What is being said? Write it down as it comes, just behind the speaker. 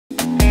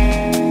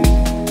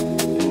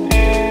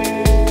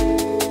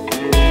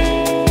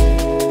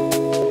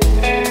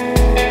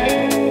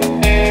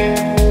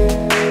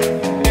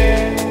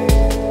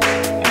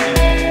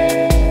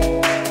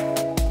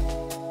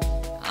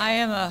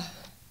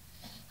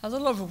a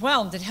little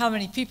overwhelmed at how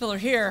many people are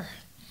here.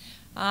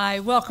 I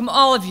welcome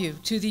all of you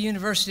to the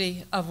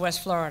University of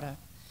West Florida,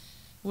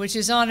 which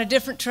is on a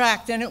different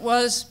track than it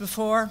was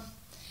before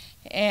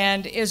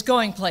and is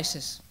going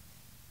places.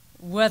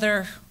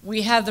 Whether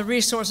we have the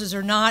resources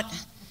or not,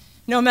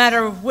 no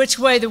matter which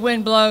way the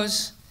wind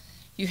blows,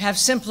 you have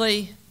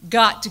simply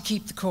got to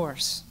keep the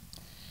course.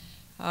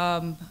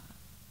 I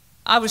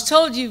was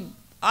told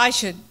I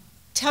should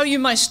tell you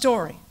my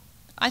story.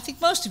 I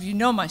think most of you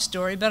know my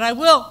story, but I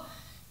will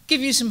give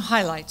you some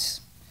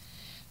highlights.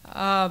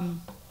 I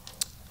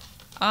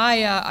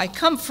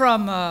come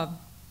from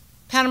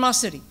Panama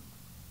City,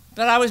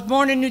 but I was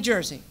born in New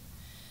Jersey.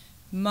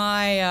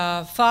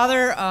 My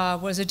father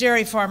was a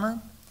dairy farmer,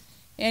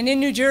 and in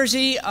New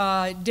Jersey,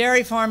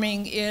 dairy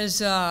farming is,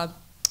 it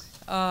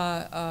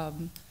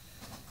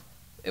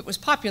was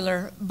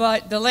popular,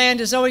 but the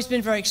land has always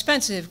been very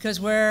expensive because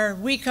where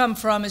we come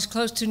from is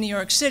close to New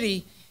York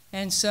City,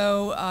 and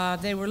so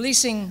they were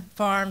leasing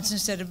farms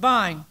instead of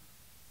buying.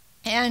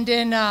 And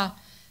in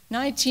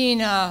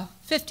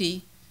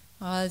 1950,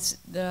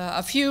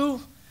 a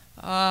few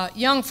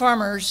young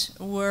farmers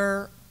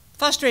were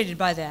frustrated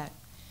by that.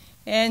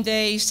 And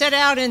they set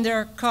out in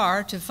their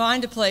car to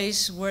find a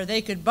place where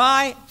they could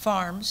buy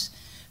farms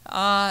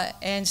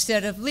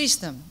instead of lease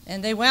them.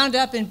 And they wound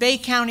up in Bay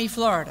County,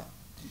 Florida.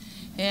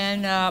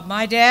 And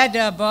my dad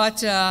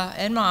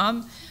and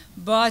mom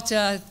bought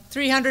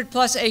 300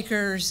 plus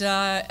acres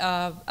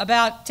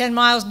about 10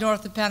 miles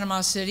north of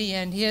Panama City,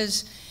 and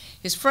his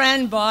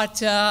friend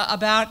bought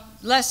about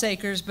less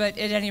acres, but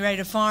at any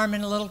rate a farm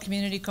in a little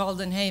community called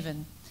Lynn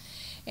Haven.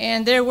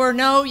 And there were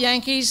no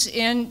Yankees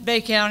in Bay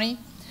County.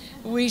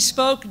 We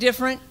spoke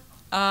different.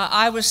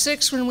 I was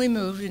 6 when we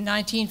moved in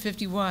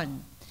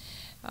 1951.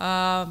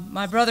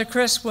 My brother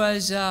Chris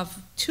was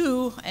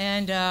 2,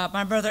 and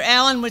my brother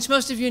Alan, which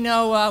most of you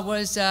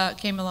know,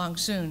 came along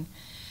soon.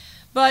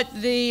 But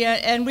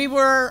and we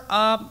were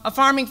a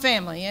farming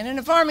family, and in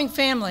a farming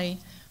family,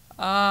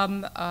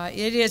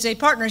 it is a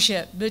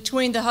partnership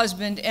between the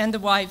husband and the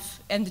wife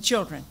and the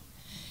children.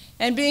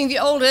 And being the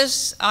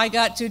oldest, I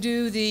got to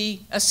do the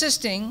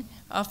assisting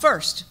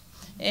first.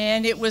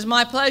 And it was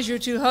my pleasure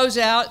to hose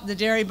out the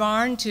dairy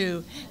barn,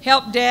 to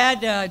help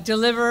Dad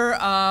deliver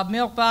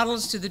milk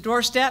bottles to the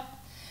doorstep,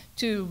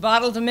 to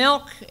bottle the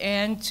milk,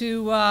 and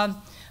to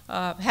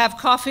have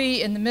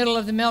coffee in the middle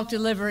of the milk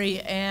delivery,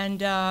 and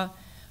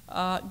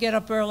get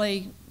up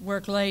early,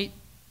 work late,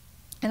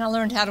 and I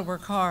learned how to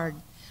work hard.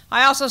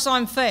 I also saw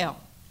him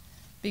fail,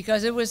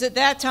 because it was at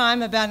that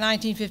time, about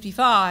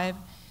 1955,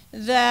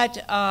 that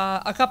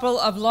a couple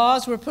of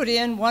laws were put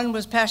in. One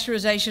was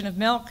pasteurization of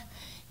milk,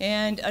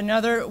 and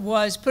another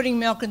was putting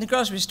milk in the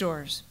grocery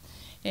stores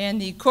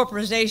and the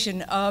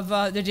corporatization of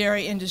the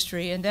dairy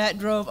industry, and that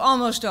drove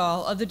almost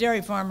all of the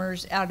dairy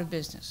farmers out of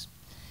business.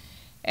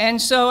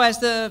 And so as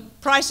the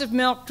price of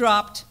milk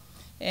dropped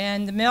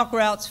and the milk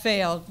routes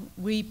failed,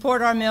 we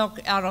poured our milk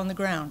out on the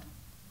ground.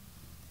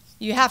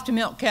 You have to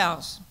milk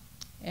cows,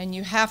 and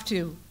you have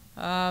to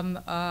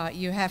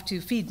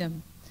feed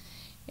them.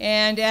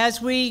 And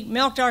as we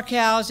milked our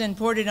cows and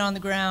poured it on the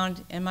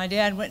ground, and my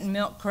dad went and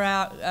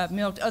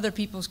milked other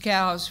people's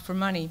cows for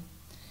money,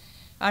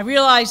 I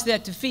realized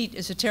that defeat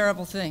is a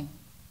terrible thing,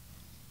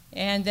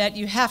 and that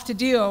you have to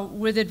deal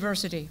with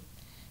adversity.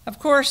 Of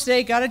course,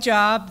 they got a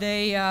job.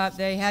 They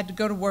had to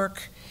go to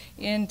work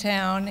in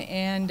town,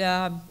 and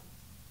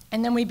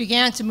then we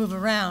began to move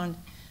around.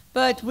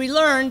 But we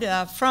learned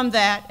from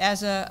that,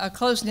 as a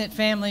close-knit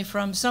family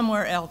from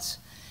somewhere else,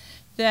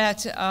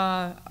 that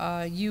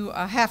you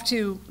have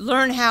to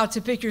learn how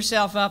to pick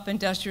yourself up and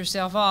dust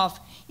yourself off,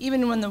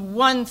 even when the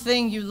one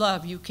thing you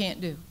love you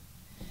can't do.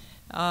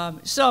 I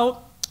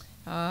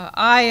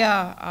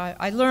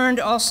learned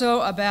also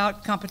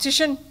about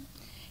competition,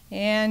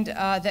 and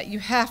that you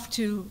have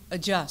to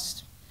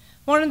adjust.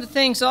 One of the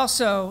things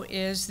also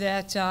is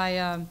that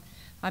I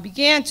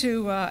began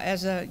to,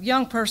 as a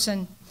young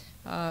person,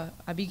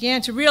 I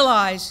began to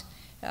realize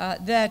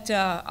that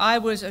I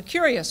was a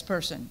curious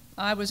person.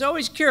 I was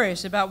always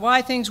curious about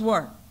why things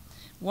work.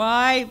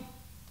 Why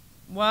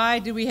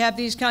do we have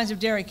these kinds of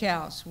dairy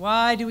cows?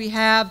 Why do we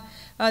have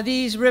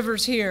these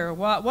rivers here?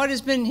 What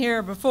has been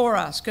here before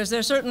us? Because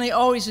there certainly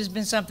always has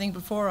been something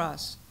before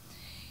us.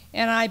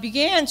 And I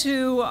began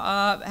to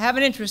have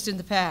an interest in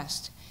the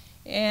past,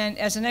 and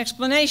as an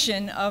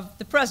explanation of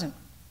the present.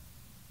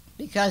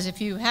 Because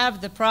if you have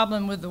the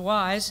problem with the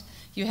whys,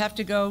 you have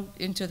to go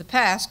into the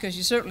past, because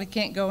you certainly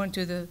can't go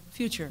into the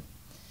future.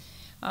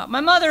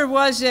 My mother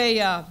was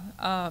a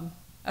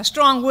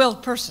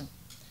strong-willed person,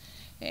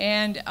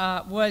 and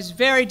was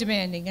very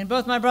demanding. And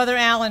both my brother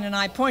Alan and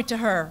I point to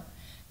her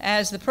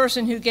as the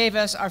person who gave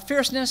us our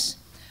fierceness,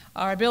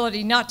 our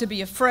ability not to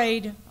be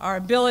afraid, our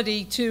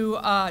ability to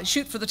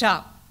shoot for the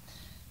top.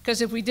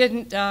 Because if we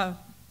didn't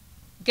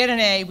get an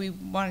A,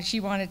 she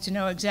wanted to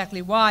know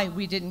exactly why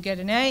we didn't get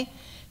an A,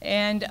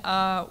 and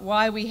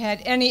why we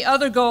had any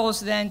other goals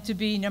than to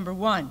be number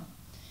one.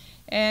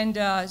 And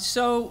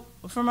so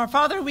from our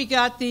father we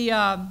got the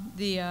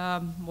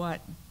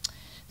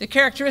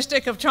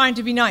characteristic of trying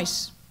to be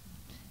nice.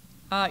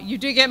 you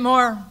do get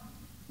more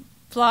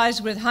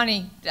flies with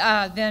honey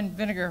than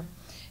vinegar.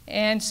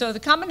 And so the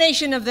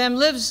combination of them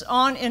lives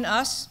on in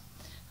us,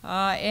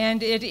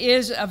 and it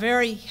is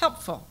very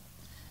helpful.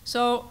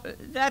 So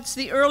that's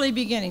the early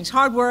beginnings: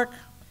 hard work,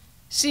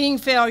 seeing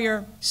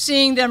failure,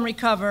 seeing them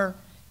recover,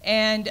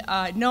 and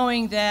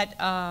knowing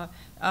that,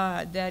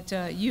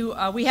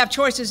 we have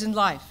choices in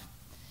life.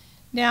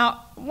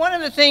 Now, one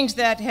of the things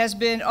that has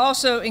been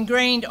also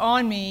ingrained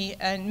on me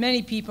and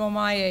many people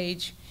my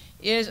age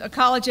is a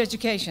college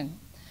education.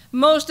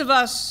 Most of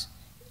us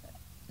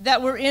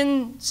that were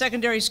in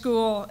secondary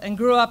school and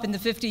grew up in the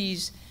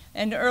 50s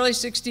and the early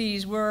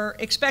 60s were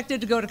expected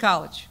to go to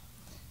college.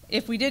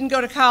 If we didn't go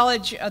to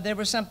college, there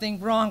was something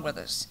wrong with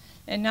us.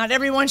 And not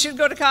everyone should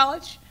go to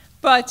college,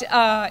 but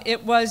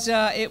it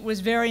was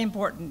very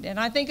important. And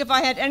I think if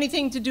I had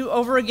anything to do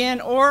over again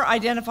or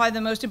identify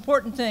the most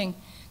important thing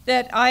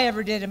that I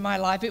ever did in my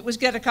life, it was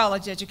get a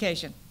college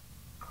education.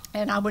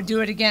 And I would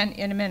do it again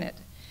in a minute.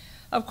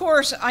 Of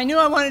course, I knew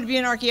I wanted to be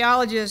an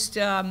archaeologist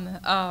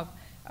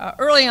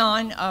early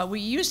on.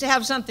 We used to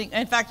have something,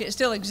 in fact, it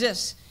still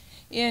exists,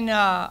 in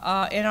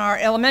our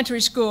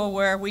elementary school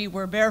where we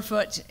were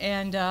barefoot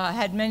and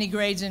had many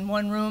grades in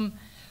one room.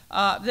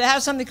 They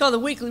had something called the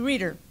Weekly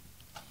Reader.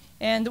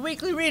 And the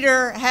Weekly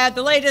Reader had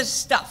the latest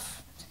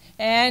stuff.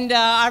 And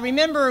I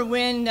remember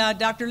when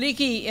Dr.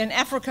 Leakey in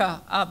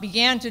Africa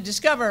began to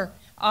discover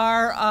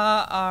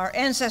our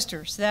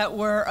ancestors that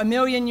were 1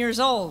 million years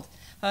old,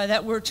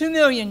 that were 2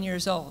 million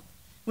years old,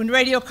 when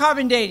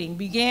radiocarbon dating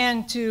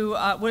began to,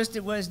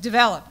 was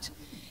developed.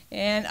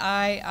 And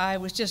I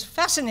was just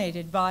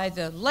fascinated by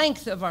the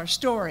length of our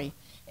story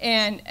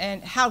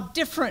and how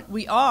different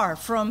we are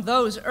from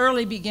those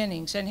early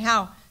beginnings and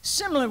how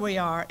similar we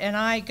are. And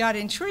I got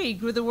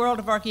intrigued with the world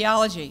of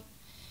archaeology.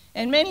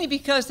 And mainly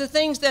because the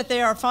things that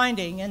they are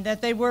finding and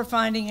that they were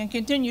finding and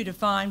continue to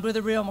find were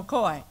the real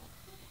McCoy.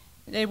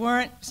 They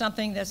weren't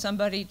something that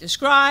somebody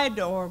described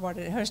or what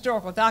a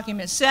historical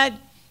document said.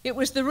 It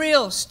was the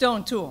real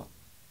stone tool.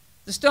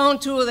 The stone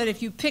tool that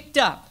if you picked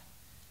up,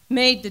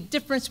 made the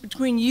difference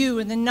between you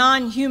and the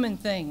non-human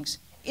things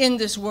in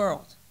this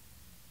world.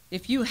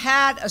 If you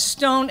had a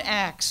stone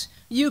axe,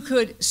 you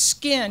could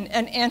skin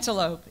an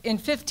antelope in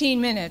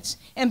 15 minutes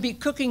and be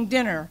cooking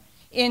dinner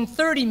in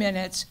 30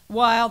 minutes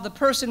while the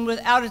person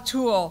without a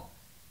tool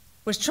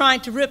was trying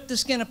to rip the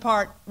skin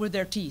apart with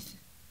their teeth.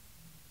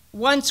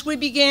 Once we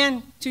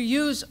began to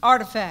use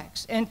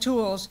artifacts and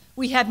tools,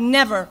 we have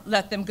never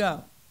let them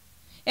go.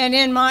 And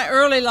in my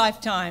early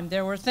lifetime,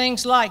 there were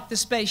things like the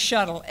space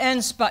shuttle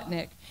and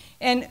Sputnik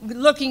and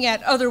looking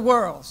at other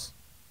worlds.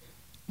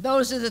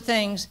 Those are the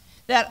things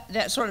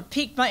that sort of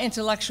piqued my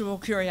intellectual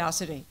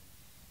curiosity.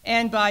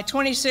 And by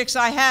 26,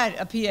 I had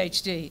a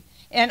PhD.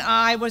 And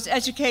I was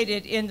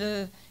educated in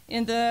the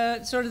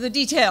sort of the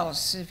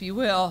details, if you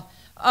will,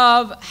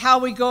 of how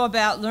we go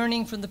about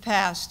learning from the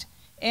past.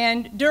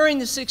 And during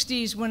the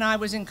 60s, when I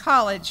was in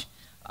college,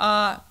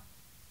 asking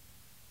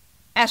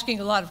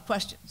a lot of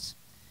questions.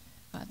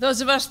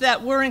 Those of us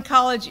that were in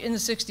college in the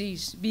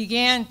 60s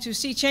began to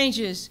see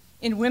changes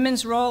in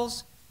women's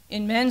roles,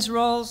 in men's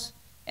roles,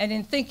 and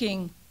in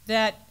thinking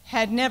that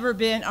had never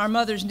been, our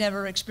mothers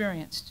never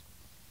experienced.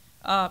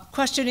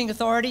 Questioning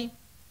authority,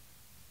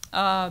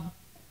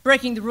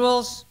 breaking the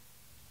rules,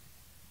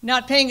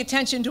 not paying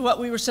attention to what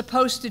we were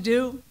supposed to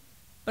do,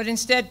 but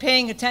instead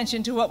paying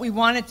attention to what we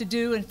wanted to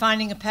do and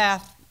finding a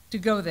path to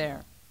go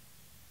there.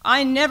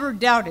 I never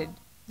doubted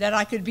that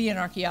I could be an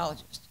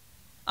archaeologist.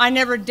 I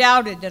never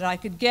doubted that I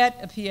could get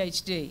a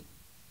PhD.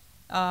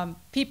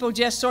 People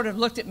just sort of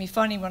looked at me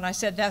funny when I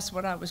said that's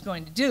what I was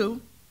going to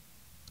do,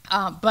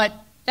 but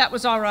that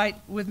was all right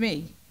with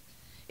me.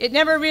 It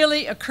never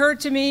really occurred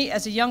to me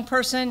as a young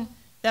person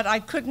that I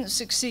couldn't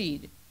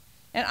succeed.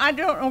 And I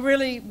don't know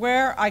really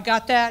where I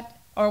got that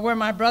or where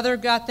my brother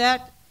got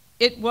that.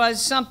 It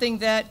was something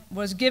that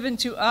was given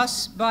to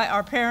us by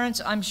our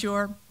parents, I'm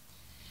sure.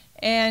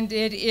 And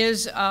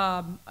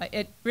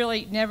it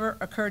really never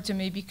occurred to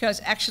me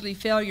because actually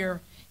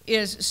failure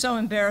is so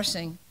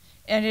embarrassing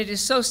and it is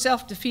so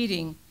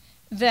self-defeating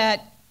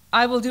that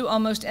I will do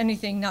almost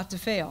anything not to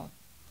fail.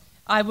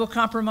 I will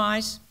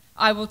compromise.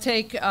 I will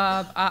take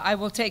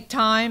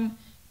time,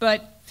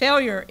 but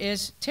failure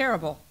is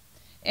terrible.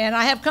 And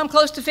I have come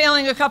close to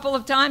failing a couple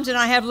of times, and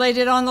I have laid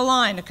it on the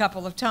line a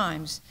couple of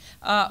times.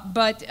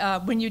 But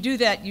when you do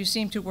that, you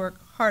seem to work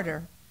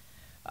harder.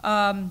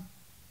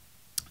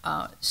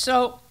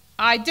 So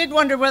I did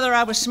wonder whether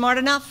I was smart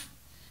enough.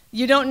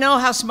 You don't know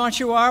how smart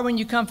you are when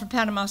you come from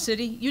Panama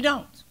City. You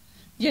don't.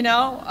 You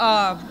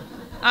know,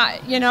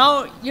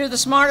 you're the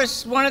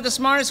smartest, one of the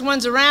smartest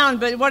ones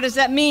around, but what does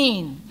that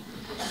mean?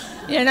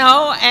 You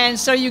know, and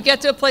so you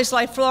get to a place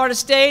like Florida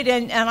State,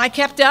 and I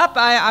kept up.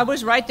 I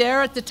was right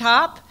there at the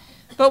top.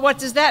 But what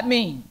does that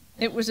mean?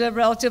 It was a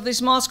relatively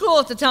small school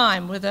at the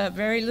time with a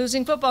very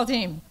losing football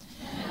team.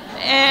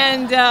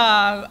 And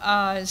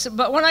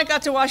but when I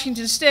got to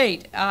Washington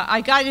State,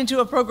 I got into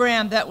a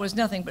program that was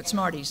nothing but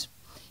Smarties.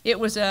 It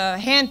was a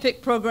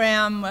hand-picked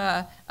program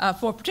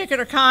for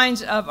particular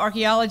kinds of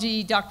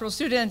archaeology doctoral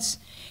students.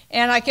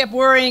 And I kept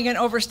worrying and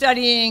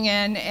overstudying,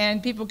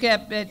 and people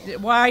kept,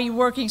 why are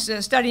you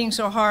studying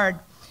so hard?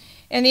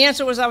 And the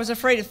answer was I was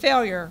afraid of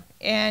failure,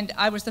 and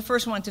I was the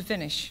first one to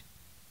finish.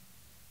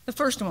 The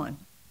first one.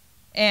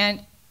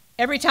 And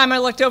every time I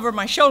looked over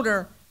my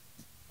shoulder,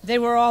 they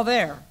were all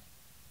there.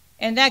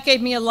 And that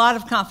gave me a lot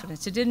of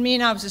confidence. It didn't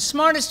mean I was the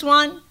smartest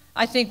one.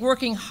 I think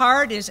working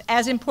hard is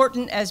as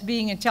important as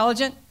being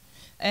intelligent.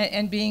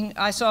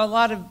 I saw a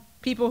lot of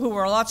people who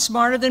were a lot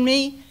smarter than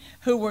me,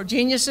 who were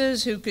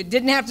geniuses, who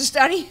didn't have to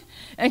study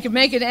and could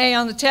make an A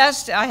on the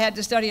test. I had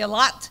to study a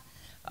lot.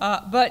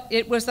 But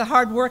it was the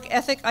hard work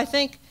ethic, I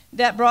think,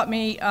 that brought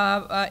me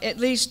at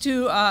least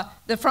to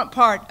the front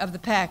part of the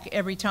pack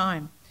every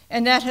time.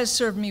 And that has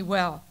served me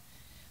well.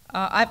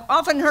 I've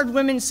often heard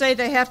women say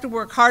they have to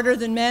work harder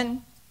than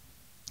men.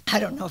 I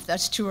don't know if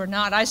that's true or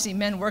not. I see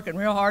men working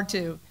real hard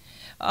too.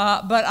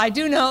 But I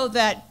do know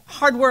that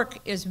hard work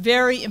is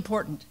very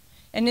important.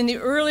 And in the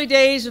early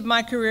days of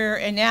my career,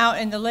 and now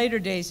in the later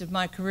days of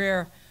my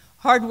career,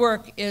 hard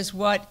work is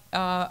what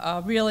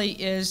really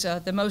is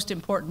the most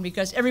important,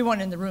 because everyone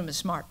in the room is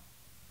smart.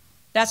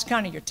 That's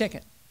kind of your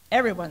ticket.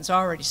 Everyone's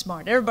already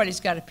smart. Everybody's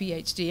got a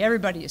PhD.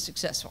 Everybody is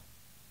successful.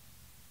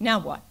 Now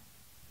what?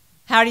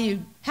 How do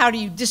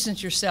you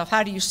distance yourself?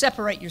 How do you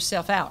separate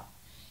yourself out?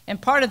 And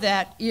part of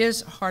that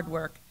is hard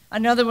work.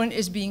 Another one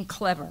is being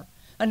clever.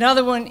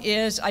 Another one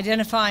is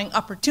identifying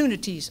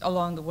opportunities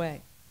along the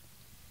way.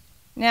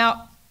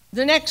 Now,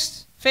 the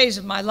next phase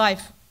of my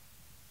life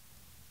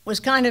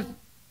was kind of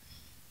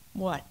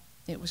what?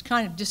 It was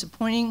kind of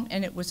disappointing,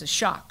 and it was a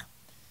shock.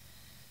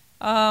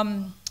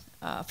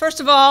 First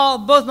of all,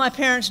 both my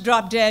parents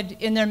dropped dead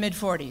in their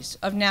mid-40s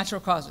of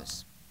natural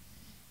causes.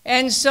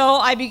 And so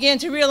I began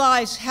to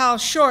realize how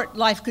short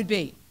life could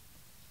be.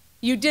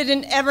 You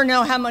didn't ever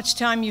know how much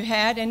time you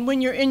had, and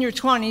when you're in your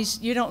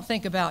 20s, you don't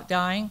think about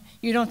dying.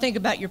 You don't think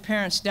about your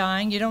parents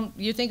dying.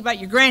 You think about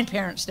your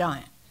grandparents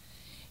dying.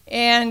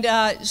 And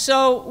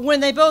so when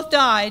they both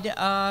died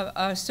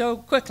so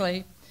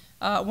quickly,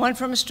 one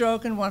from a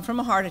stroke and one from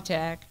a heart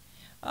attack,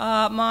 then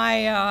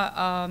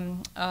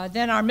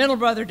our middle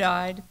brother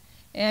died,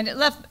 and it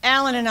left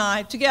Alan and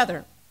I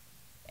together.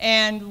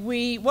 And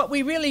what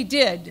we really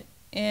did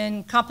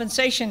in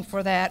compensation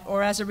for that,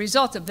 or as a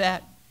result of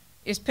that,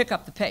 is pick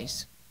up the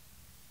pace.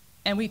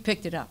 And we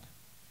picked it up.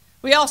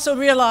 We also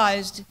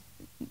realized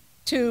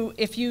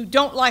if you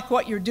don't like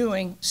what you're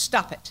doing,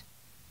 stop it.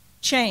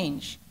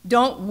 Change.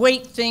 Don't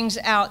wait things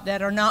out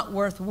that are not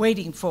worth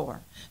waiting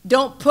for.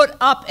 Don't put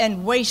up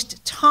and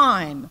waste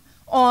time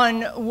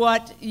on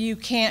what you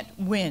can't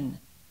win.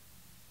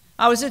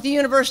 I was at the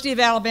University of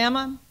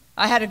Alabama.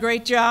 I had a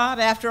great job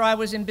after I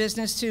was in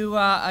business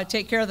to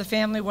take care of the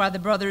family while the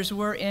brothers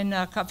were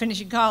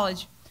finishing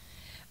college.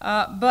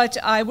 But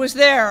I was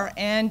there,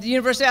 and the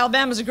University of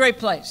Alabama is a great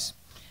place.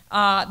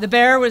 The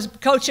Bear was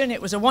coaching.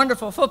 It was a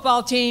wonderful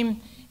football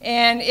team,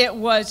 and it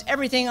was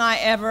everything I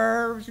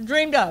ever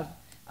dreamed of.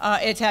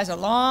 It has a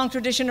long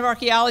tradition of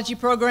archaeology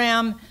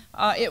program.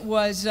 It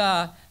was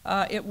a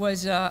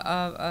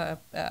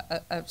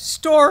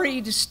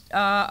storied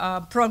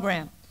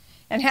program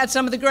and had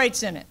some of the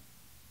greats in it.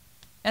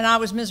 And I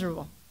was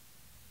miserable.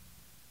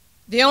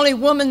 The only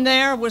woman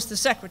there was the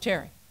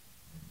secretary.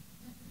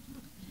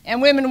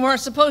 And women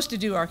weren't supposed to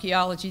do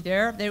archaeology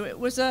there. It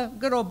was a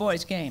good old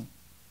boys game,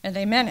 and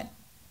they meant it.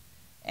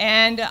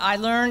 And I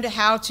learned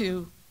how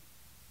to,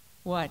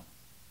 what?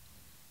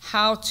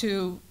 How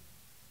to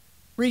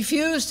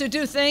refuse to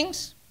do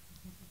things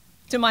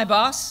to my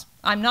boss.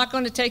 I'm not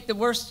going to take the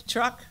worst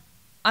truck.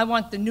 I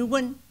want the new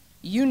one.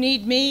 You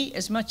need me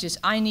as much as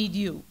I need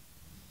you.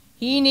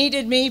 He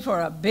needed me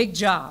for a big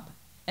job.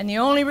 And the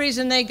only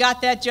reason they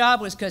got that job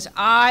was because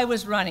I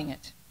was running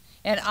it.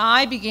 And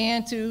I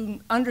began to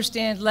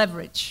understand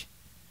leverage.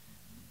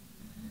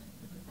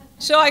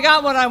 So I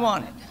got what I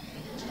wanted.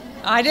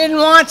 I didn't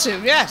want to,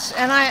 yes,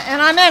 and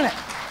I meant it.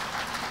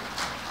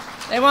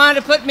 They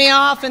wanted to put me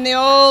off in the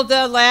old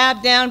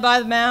lab down by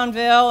the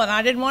Moundville, and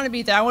I didn't want to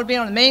be there. I wanted to be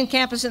on the main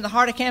campus, in the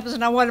heart of campus,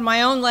 and I wanted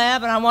my own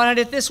lab, and I wanted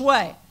it this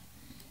way.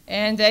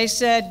 And they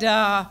said,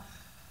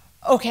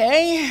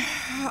 okay,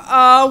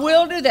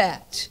 we'll do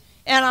that.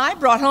 And I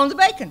brought home the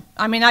bacon.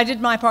 I mean, I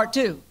did my part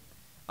too.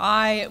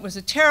 It was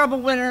a terrible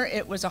winter.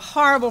 It was a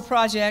horrible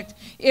project.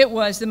 It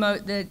was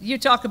you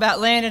talk about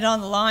laying it on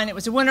the line. It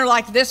was a winter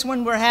like this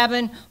one we're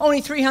having, only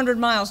 300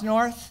 miles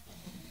north.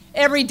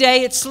 Every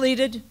day it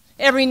sleeted.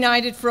 Every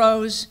night it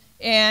froze.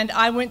 And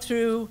I went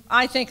through,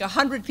 I think,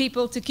 100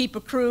 people to keep a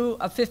crew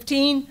of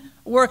 15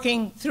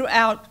 working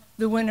throughout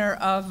the winter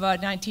of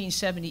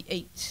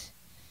 1978.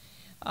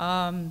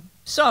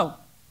 So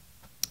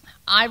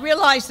I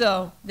realized,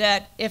 though,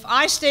 that if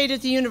I stayed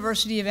at the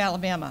University of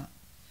Alabama,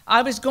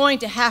 I was going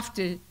to have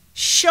to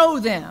show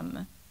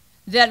them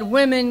that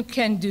women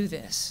can do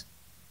this.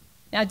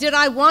 Now, did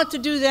I want to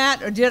do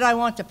that, or did I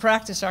want to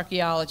practice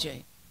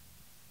archaeology?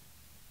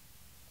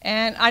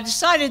 And I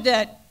decided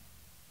that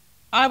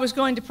I was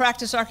going to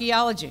practice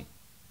archaeology.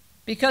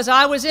 because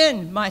I was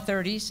in my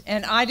 30s,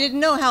 and I didn't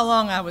know how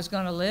long I was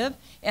going to live,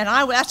 and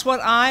that's what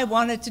I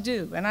wanted to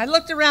do. And I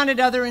looked around at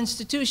other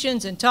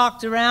institutions and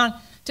talked around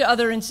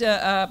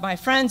to my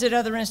friends at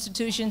other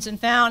institutions and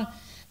found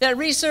that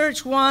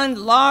research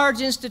one, large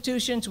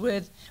institutions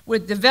with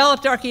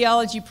developed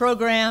archaeology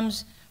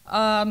programs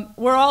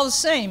were all the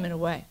same in a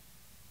way.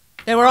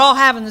 They were all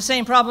having the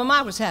same problem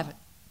I was having.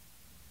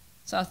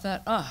 So I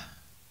thought,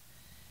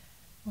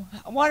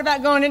 what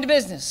about going into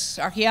business?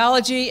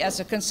 Archaeology, as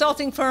a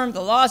consulting firm,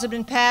 the laws have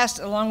been passed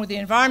along with the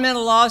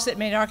environmental laws that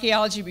made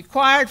archaeology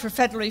required for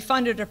federally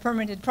funded or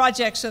permitted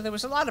projects, so there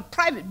was a lot of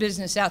private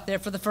business out there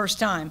for the first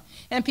time,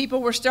 and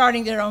people were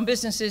starting their own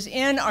businesses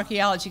in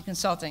archaeology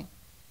consulting.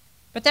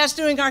 But that's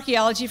doing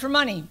archaeology for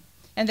money,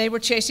 and they were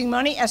chasing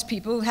money as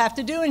people have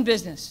to do in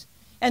business,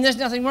 and there's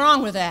nothing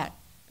wrong with that.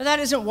 But that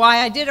isn't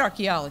why I did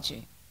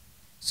archaeology.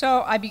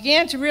 So I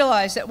began to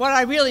realize that what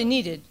I really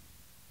needed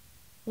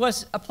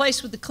was a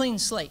place with a clean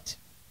slate,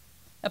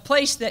 a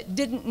place that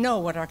didn't know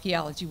what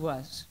archaeology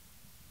was,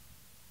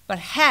 but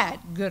had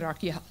good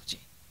archaeology,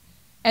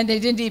 and they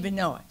didn't even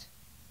know it.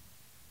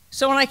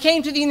 So when I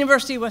came to the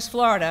University of West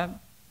Florida,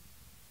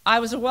 I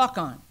was a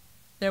walk-on.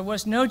 There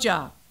was no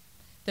job.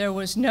 There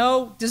was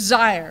no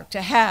desire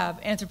to have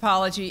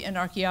anthropology and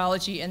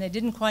archaeology, and they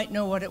didn't quite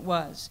know what it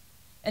was.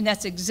 And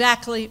that's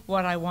exactly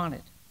what I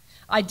wanted.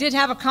 I did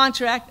have a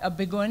contract, a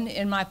big one,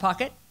 in my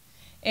pocket,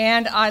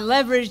 and I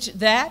leveraged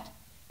that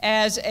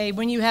as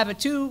when you have a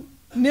 $2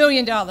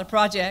 million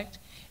project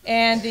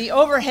and the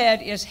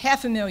overhead is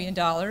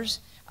 $500,000,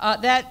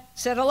 that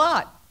said a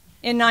lot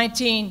in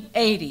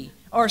 1980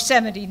 or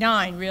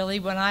 79, really,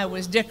 when I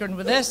was dickering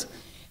with this.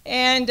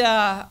 And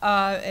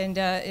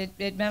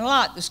it meant a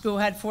lot. The school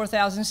had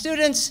 4,000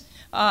 students.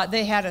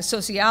 They had a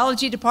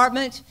sociology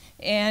department,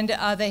 and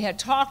they had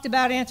talked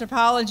about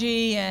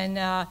anthropology, and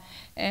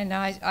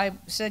I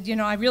said, you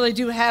know, I really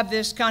do have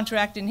this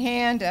contract in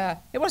hand.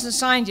 It wasn't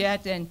signed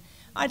yet, and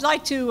I'd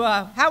like to,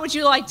 how would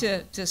you like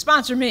to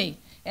sponsor me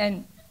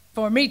and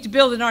for me to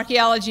build an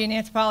archaeology and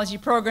anthropology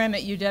program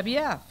at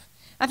UWF?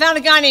 I found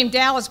a guy named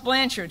Dallas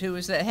Blanchard, who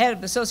was the head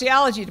of the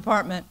sociology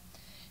department,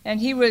 and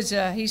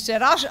he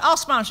said, I'll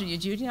sponsor you,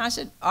 Judy. And I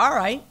said, all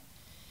right.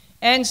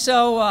 And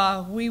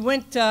so we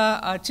went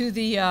to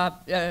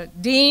the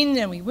dean,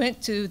 and we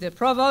went to the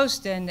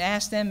provost and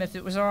asked them if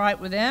it was all right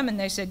with them, and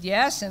they said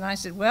yes. And I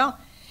said, well,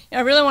 I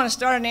really want to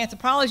start an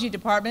anthropology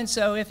department,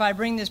 so if I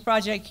bring this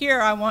project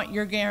here, I want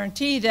your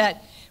guarantee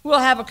that we'll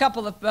have a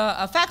couple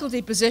of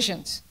faculty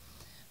positions.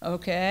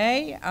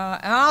 Okay.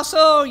 And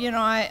also, you know,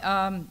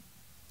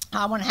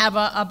 I want to have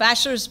a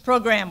bachelor's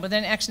program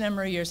within X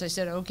number of years. I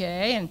said,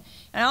 okay. And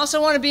I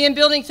also want to be in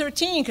Building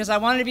 13 because I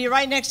wanted to be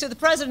right next to the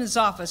president's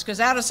office because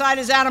out of sight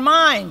is out of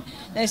mind.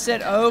 They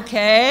said,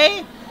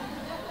 okay.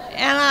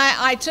 And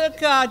I took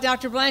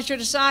Dr. Blanchard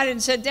aside and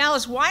said,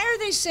 Dallas, why are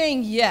they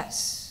saying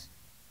yes?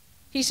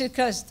 He said,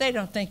 because they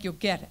don't think you'll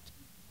get it.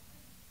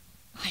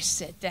 I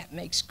said, that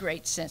makes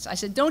great sense. I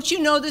said, don't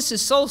you know this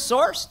is sole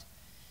sourced?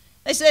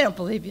 They said, they don't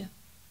believe you.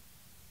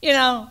 You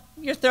know,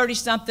 you're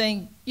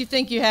 30-something, you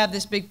think you have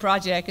this big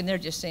project, and they're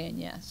just saying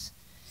yes.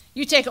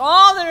 You take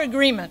all their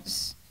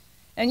agreements,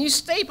 and you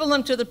staple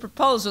them to the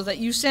proposal that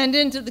you send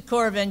into the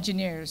Corps of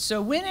Engineers.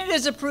 So when it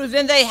is approved,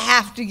 then they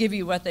have to give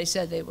you what they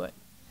said they would.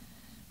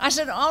 I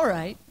said, all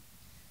right.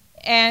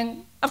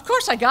 And, of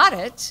course, I got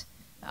it.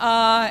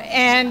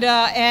 And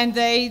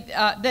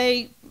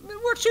they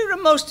were true to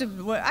most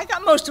of what, I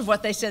got most of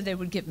what they said they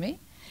would give me.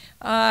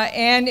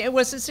 And it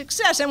was a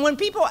success. And when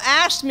people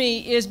ask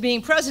me, is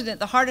being president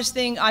the hardest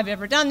thing I've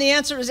ever done, the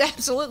answer is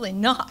absolutely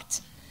not.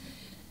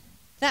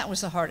 That was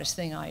the hardest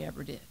thing I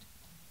ever did.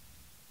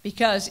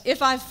 Because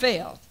if I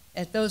failed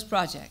at those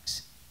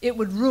projects, it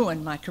would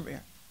ruin my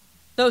career.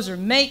 Those are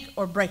make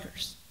or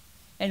breakers.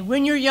 And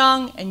when you're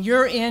young and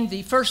you're in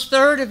the first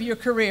third of your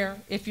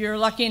career, if you're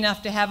lucky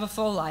enough to have a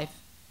full life,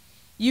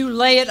 you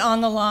lay it on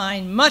the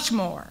line much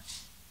more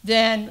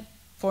than,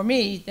 for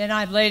me, than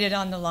I've laid it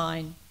on the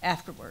line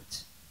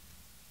afterwards.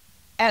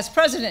 As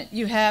president,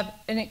 you have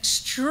an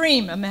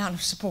extreme amount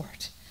of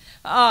support.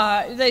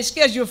 They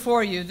schedule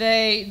for you,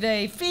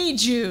 they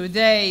feed you,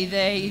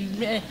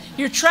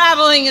 you're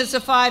traveling as a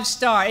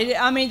 5-star.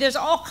 I mean, there's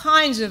all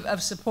kinds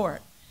of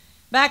support.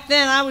 Back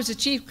then, I was a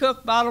chief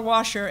cook, bottle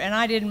washer, and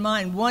I didn't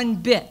mind one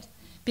bit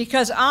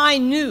because I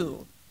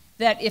knew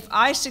that if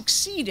I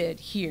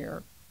succeeded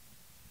here,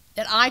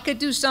 that I could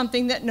do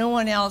something that no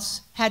one else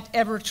had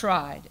ever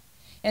tried.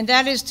 And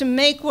that is to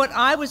make what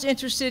I was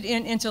interested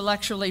in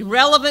intellectually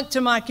relevant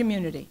to my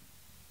community.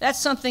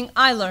 That's something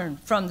I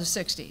learned from the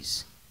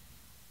 60s.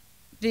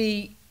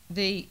 The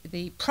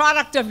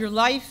product of your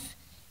life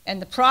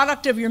and the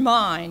product of your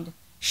mind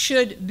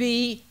should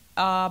be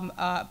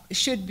relevant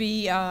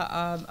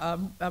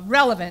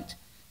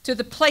to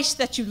the place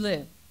that you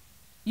live.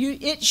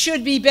 It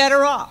should be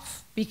better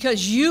off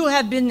because you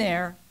have been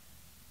there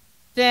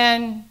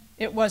than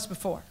it was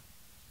before.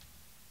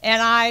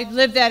 And I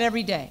live that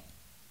every day.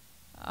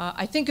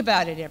 I think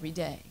about it every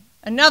day.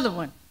 Another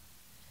one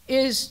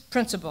is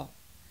principle,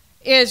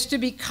 is to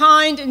be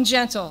kind and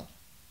gentle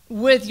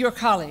with your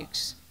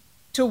colleagues,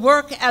 to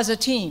work as a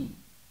team.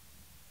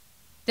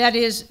 That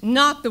is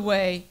not the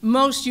way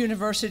most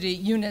university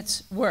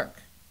units work.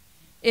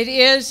 It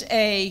is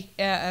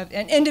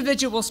an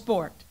individual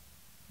sport.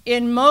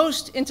 In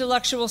most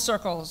intellectual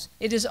circles,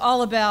 it is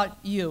all about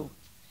you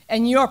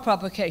and your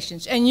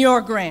publications and your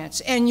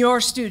grants and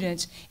your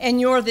students and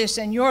your this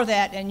and your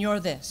that and your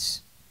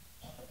this.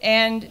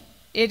 And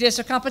it is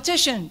a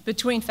competition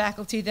between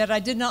faculty that I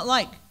did not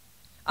like.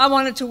 I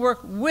wanted to work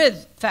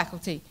with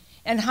faculty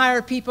and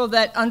hire people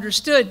that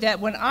understood that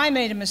when I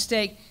made a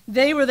mistake,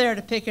 they were there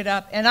to pick it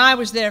up and I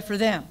was there for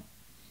them.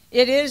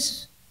 It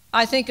is,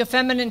 I think, a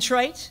feminine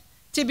trait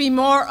to be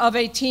more of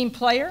a team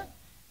player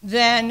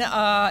than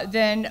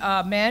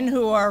men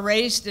who are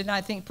raised and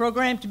I think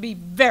programmed to be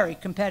very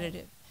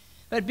competitive.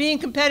 But being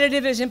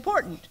competitive is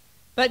important,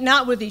 but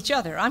not with each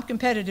other. I'm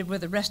competitive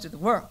with the rest of the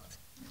world.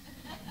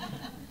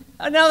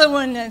 Another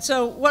one, and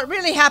so what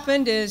really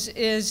happened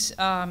is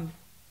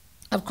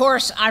of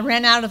course, I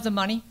ran out of the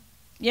money.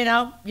 You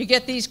know, you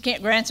get these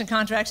grants and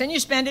contracts and you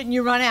spend it and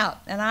you run out.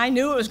 And I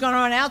knew it was going to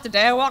run out the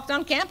day I walked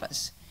on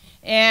campus.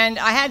 And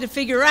I had to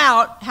figure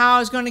out how I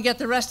was going to get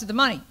the rest of the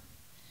money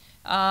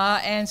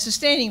and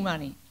sustaining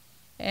money.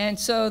 And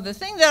so the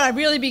thing that I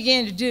really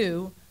began to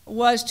do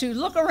was to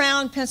look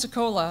around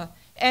Pensacola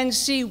and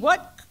see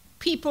what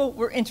people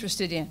were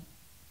interested in.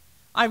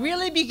 I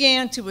really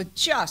began to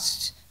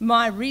adjust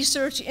my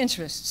research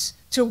interests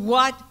to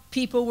what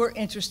people were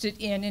interested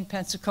in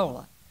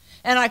Pensacola.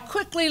 And I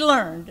quickly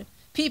learned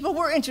people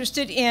were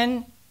interested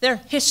in their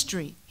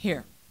history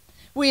here.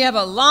 We have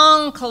a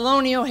long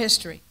colonial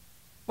history.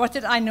 What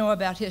did I know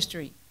about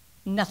history?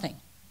 Nothing.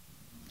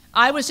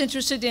 I was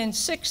interested in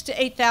 6,000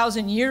 to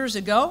 8,000 years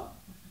ago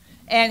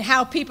and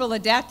how people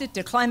adapted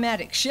to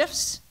climatic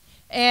shifts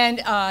and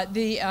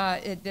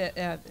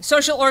the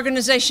social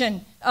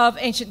organization of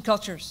ancient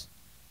cultures.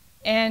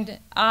 And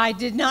I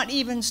did not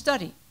even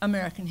study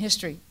American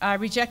history. I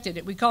rejected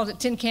it. We called it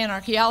tin can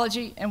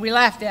archaeology, and we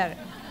laughed at it.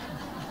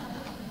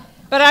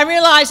 But I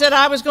realized that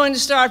I was going to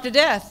starve to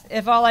death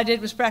if all I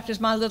did was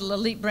practice my little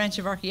elite branch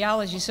of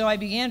archaeology. So I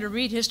began to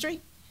read history.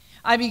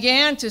 I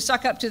began to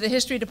suck up to the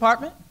history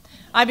department.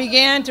 I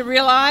began to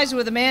realize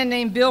with a man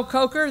named Bill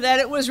Coker that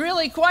it was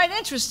really quite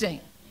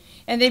interesting.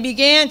 And they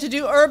began to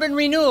do urban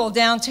renewal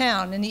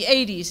downtown in the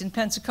 80s in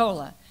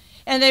Pensacola.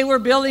 And they were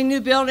building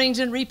new buildings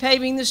and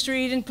repaving the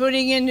street and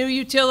putting in new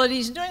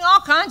utilities and doing all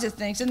kinds of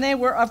things. And they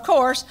were, of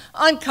course,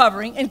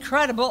 uncovering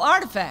incredible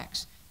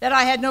artifacts that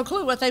I had no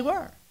clue what they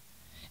were.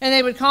 And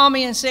they would call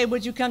me and say,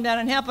 would you come down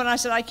and help? And I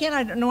said, I can't,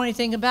 I don't know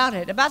anything about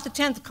it. About the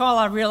 10th call,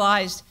 I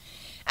realized,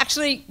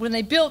 actually, when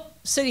they built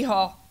City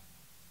Hall,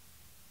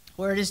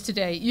 where it is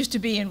today, it used to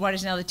be in what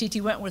is now the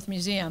T.T. Wentworth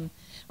Museum.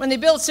 When they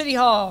built City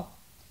Hall,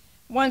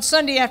 one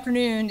Sunday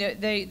afternoon,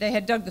 they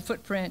had dug the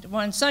footprint.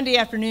 One Sunday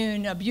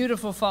afternoon, a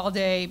beautiful fall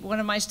day, one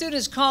of my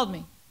students called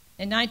me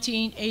in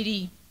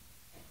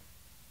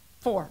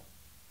 1984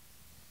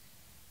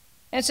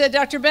 and said,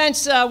 Dr.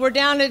 Bense, we're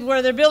down at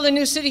where they're building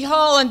new City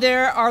Hall, and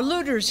there are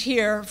looters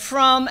here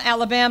from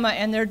Alabama,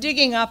 and they're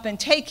digging up and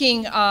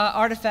taking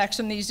artifacts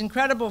from these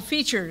incredible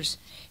features.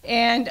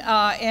 And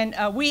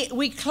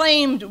we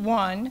claimed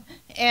one,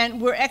 and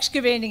we're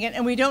excavating it,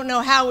 and we don't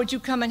know how. Would you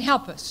come and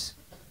help us?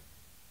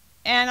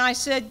 And I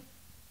said,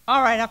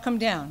 all right, I'll come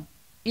down,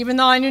 even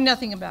though I knew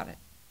nothing about it.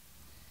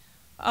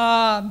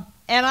 And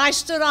I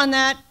stood on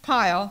that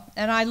pile,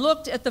 and I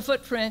looked at the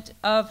footprint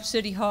of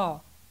City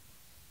Hall.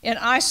 And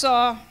I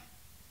saw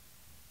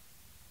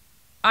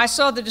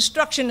the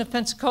destruction of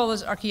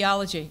Pensacola's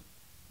archaeology,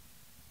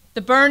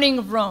 the burning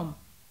of Rome,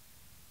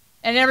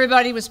 and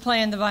everybody was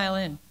playing the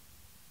violin.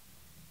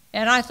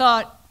 And I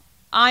thought,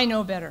 I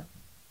know better.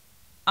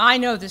 I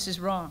know this is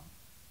wrong.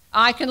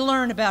 I can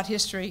learn about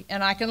history,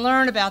 and I can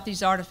learn about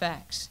these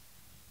artifacts.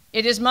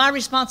 It is my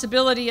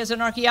responsibility as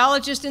an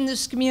archaeologist in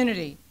this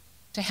community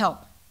to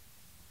help.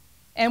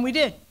 And we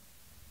did.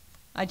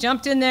 I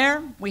jumped in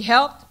there, we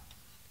helped,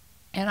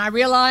 and I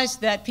realized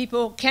that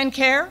people can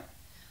care,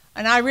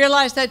 and I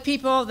realized that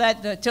people,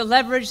 to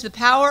leverage the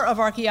power of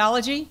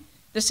archaeology,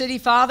 the city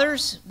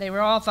fathers, they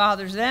were all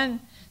fathers then,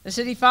 the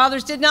city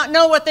fathers did not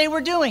know what they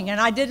were doing,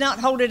 and I did not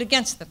hold it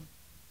against them.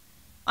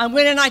 I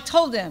went and I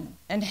told them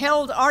and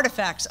held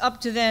artifacts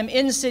up to them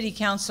in the city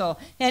council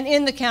and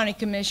in the county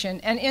commission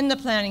and in the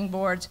planning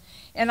boards.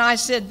 And I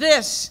said,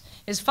 this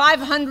is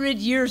 500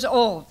 years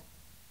old.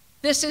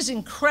 This is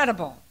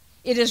incredible.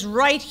 It is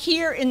right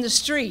here in the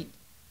street.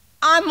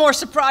 I'm more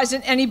surprised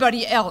than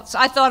anybody else.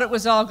 I thought it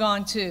was all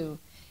gone too.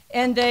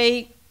 And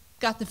they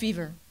got the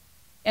fever.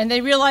 And they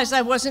realized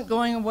I wasn't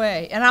going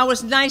away. And I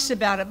was nice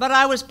about it, but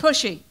I was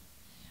pushy.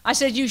 I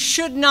said, you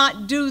should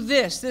not do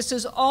this. This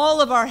is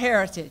all of our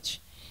heritage.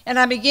 And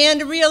I began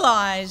to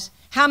realize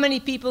how many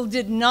people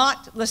did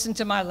not listen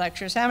to my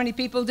lectures, how many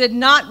people did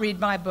not read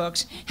my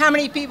books, how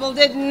many people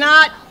did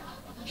not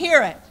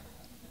hear it.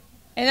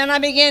 And then I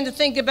began to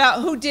think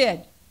about who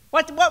did.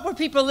 What were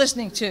people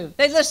listening to?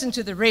 They listened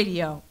to the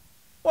radio.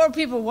 What were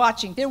people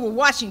watching? They were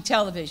watching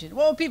television.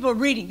 What were people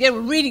reading? They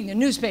were reading the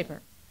newspaper.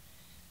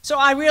 So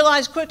I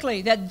realized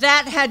quickly that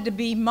that had to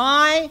be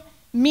my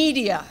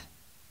media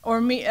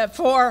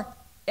for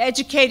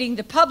educating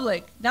the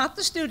public, not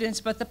the students,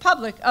 but the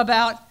public,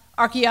 about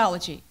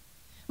archaeology.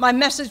 My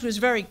message was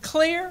very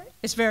clear.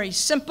 It's very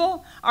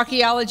simple.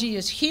 Archaeology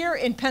is here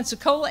in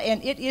Pensacola,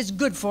 and it is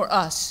good for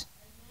us.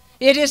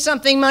 It is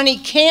something money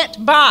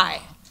can't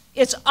buy.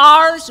 It's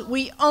ours,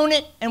 we own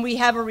it, and we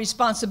have a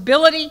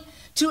responsibility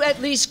to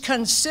at least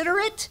consider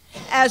it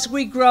as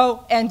we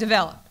grow and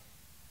develop.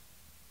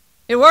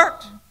 It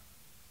worked.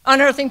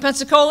 Unearthing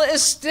Pensacola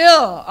is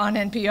still on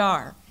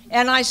NPR,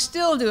 and I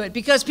still do it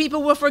because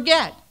people will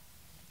forget.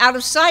 Out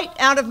of sight,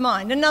 out of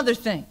mind. Another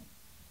thing.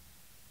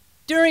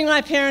 During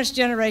my parents'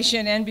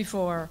 generation and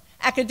before,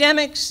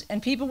 academics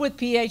and people with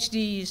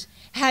PhDs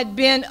had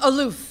been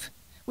aloof.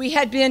 We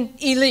had been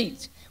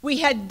elite. We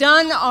had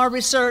done our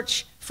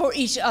research for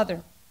each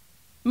other.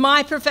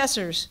 My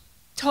professors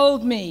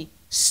told me,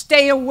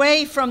 stay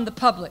away from the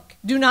public.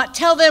 Do not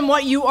tell them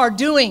what you are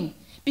doing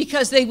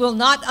because they will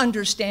not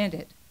understand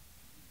it.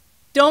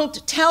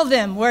 Don't tell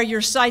them where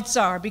your sites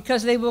are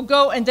because they will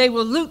go and they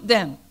will loot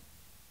them.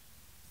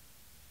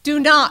 Do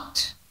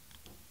not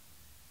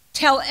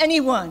tell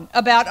anyone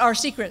about our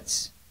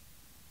secrets.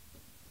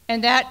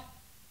 And that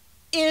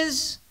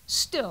is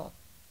still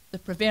the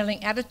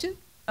prevailing attitude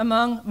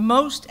among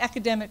most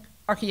academic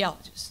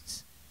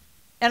archaeologists.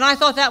 And I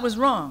thought that was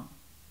wrong,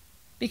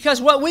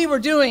 because what we were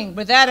doing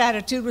with that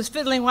attitude was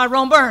fiddling while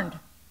Rome burned.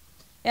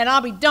 And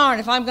I'll be darned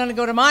if I'm going to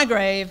go to my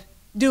grave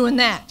doing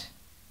that.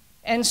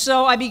 And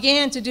so I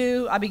began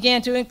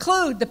to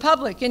include the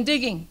public in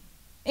digging,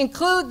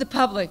 include the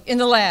public in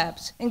the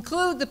labs,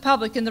 include the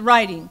public in the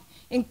writing,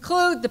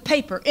 include the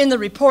paper in the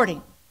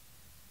reporting.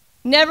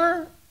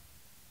 Never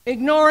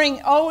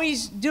ignoring,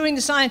 always doing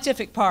the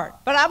scientific part.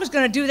 But I was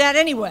going to do that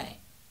anyway.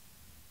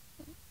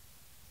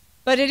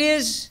 But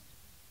it's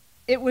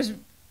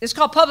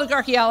called public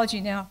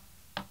archaeology now.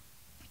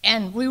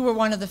 And we were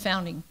one of the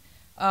founding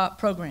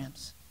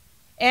programs.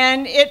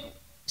 And it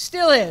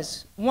still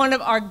is one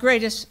of our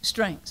greatest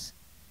strengths.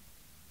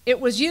 It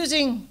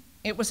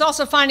was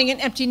also finding an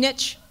empty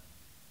niche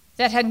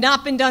that had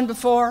not been done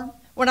before.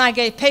 When I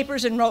gave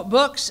papers and wrote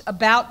books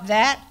about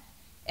that,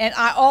 and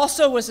I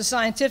also was a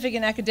scientific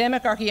and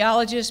academic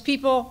archaeologist,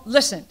 people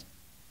listened.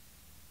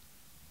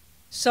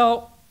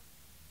 So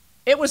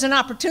it was an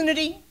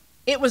opportunity.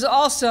 It was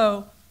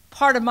also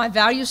part of my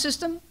value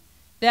system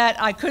that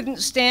I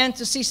couldn't stand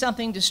to see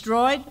something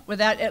destroyed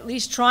without at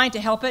least trying to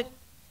help it.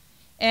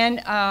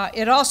 And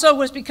it also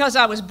was because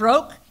I was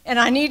broke and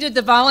I needed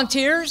the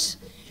volunteers.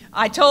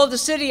 I told the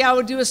city I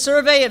would do a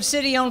survey of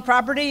city-owned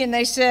property, and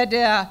they said,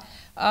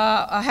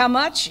 how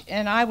much?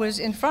 And I was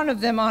in front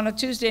of them on a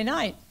Tuesday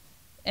night.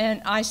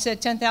 And I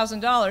said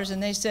 $10,000,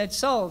 and they said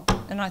sold.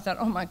 And I thought,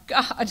 oh my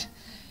God.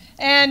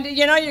 And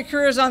you know, your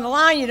career's on the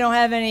line. You don't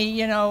have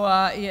any,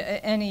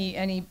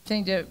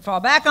 anything to fall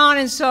back on.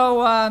 And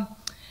so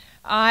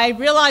I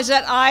realized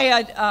that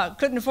I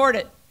couldn't afford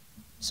it.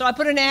 So I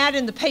put an ad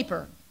in the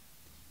paper,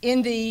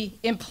 in the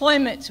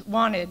employment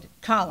wanted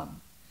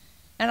column.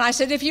 And I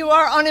said, if you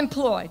are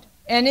unemployed,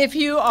 and if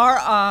you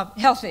are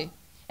healthy,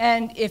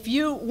 and if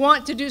you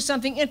want to do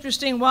something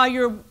interesting while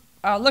you're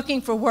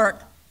looking for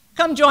work,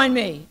 come join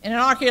me in an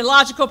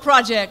archaeological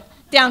project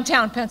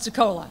downtown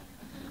Pensacola.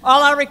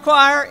 All I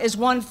require is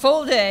one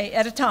full day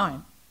at a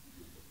time.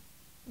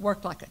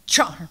 Worked like a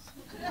charm.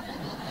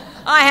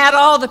 I had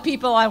all the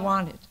people I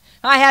wanted.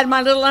 I had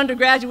my little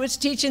undergraduates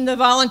teaching the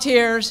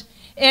volunteers,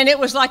 and it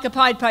was like a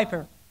Pied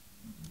Piper.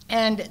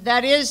 And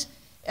that is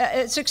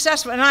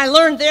successful. And I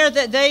learned there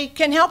that they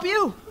can help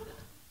you.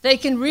 They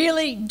can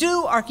really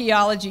do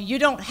archaeology. You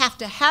don't have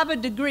to have a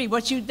degree.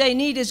 What they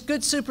need is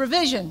good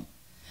supervision.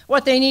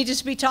 What they need is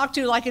to be talked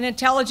to like an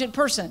intelligent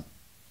person.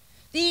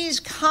 This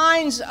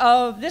kind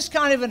of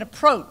an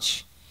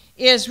approach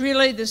is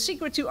really the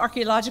secret to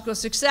archaeological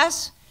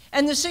success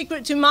and the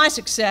secret to my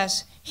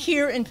success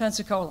here in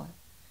Pensacola.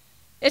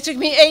 It took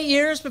me 8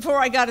 years before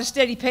I got a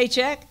steady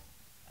paycheck.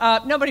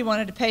 Nobody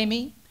wanted to pay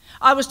me.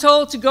 I was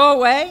told to go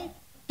away,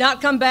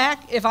 not come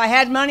back. If I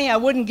had money, I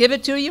wouldn't give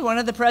it to you. One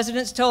of the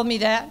presidents told me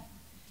that.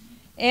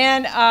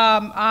 And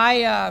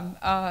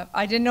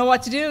I didn't know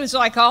what to do, and so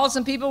I called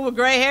some people with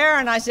gray hair,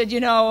 and I said, the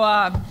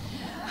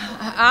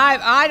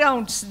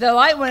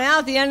light went out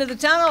at the end of the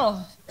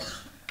tunnel.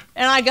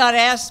 And I got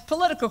asked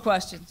political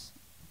questions.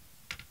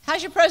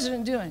 How's your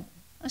president doing?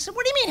 I said,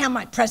 what do you mean how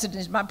my president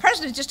is? My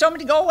president just told me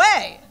to go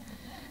away.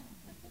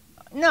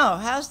 No,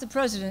 how's the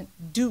president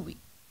doing?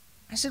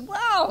 I said,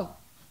 well,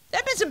 there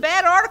have been some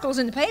bad articles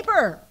in the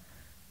paper.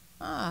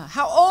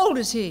 How old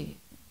is he?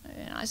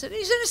 And I said,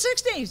 he's in his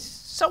 60s.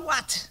 So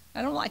what?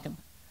 I don't like him.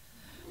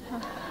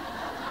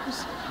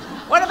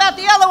 What about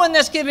the other one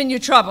that's giving you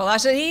trouble? I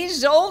said,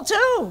 he's old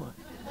too.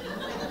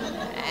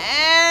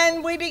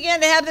 And we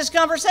began to have this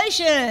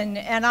conversation,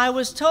 and I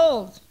was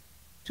told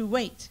to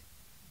wait.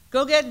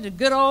 Go get a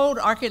good old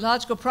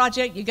archaeological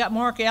project. You got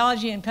more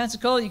archaeology in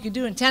Pensacola you could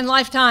do in 10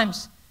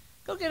 lifetimes.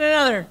 Go get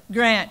another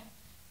grant.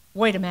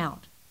 Wait them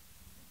out.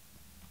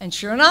 And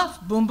sure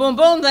enough, boom, boom,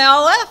 boom, they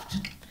all left.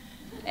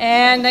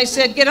 And they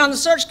said, get on the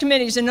search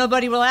committees and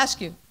nobody will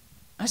ask you.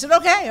 I said,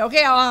 okay,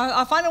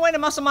 I'll find a way to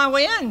muscle my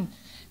way in.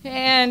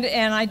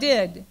 And I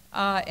did.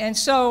 I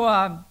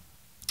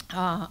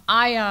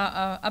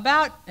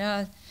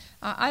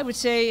would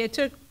say it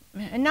took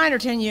 9 or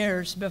 10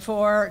 years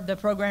before the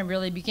program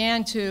really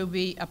began to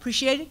be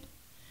appreciated.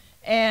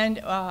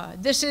 And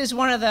this is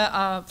one of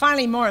the,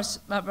 finally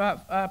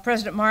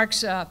President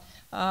Marks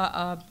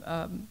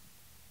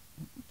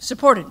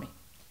supported me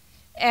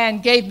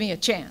and gave me a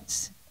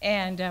chance.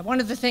 And one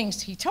of the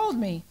things he told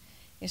me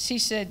is he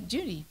said,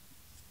 Judy,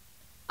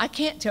 I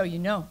can't tell you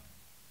no.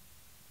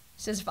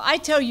 He says, if I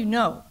tell you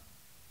no,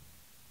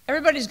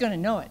 everybody's going to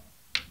know it.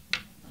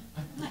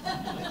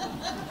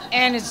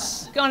 And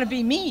it's going to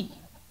be me,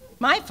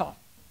 my fault,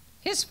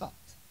 his fault.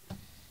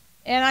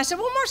 And I said,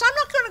 well, Morris, I'm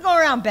not going to go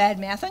around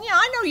bad-mouthing. Yeah,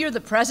 I know you're the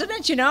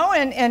president, you know,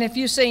 and if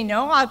you say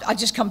no, I'll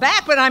just come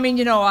back. But I mean,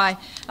 you know,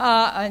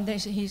 and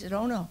he said,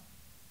 oh, no,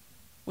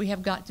 we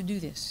have got to do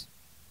this.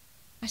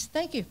 I said,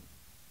 thank you.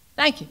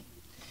 Thank you.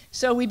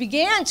 So I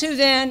began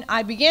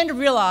to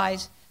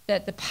realize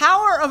that the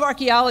power of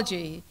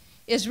archaeology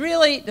is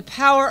really the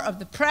power of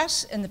the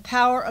press and the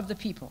power of the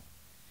people.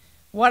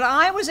 What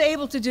I was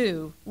able to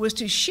do was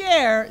to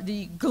share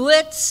the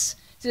glitz,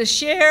 to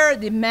share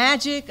the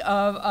magic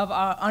of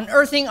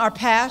unearthing our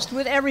past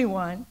with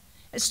everyone,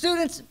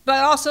 students,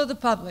 but also the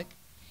public,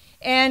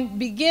 and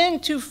begin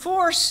to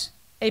force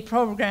a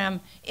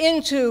program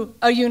into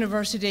a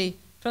university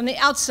from the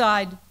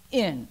outside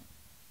in.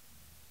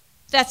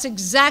 That's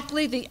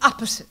exactly the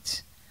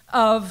opposite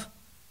of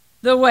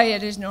the way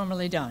it is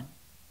normally done.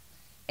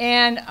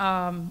 And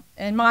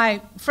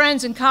my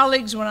friends and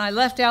colleagues, when I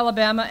left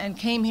Alabama and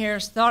came here,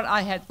 thought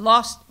I had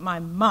lost my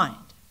mind.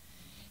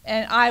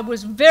 And I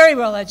was very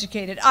well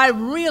educated. I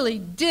really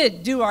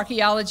did do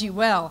archaeology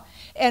well.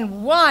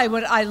 And why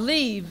would I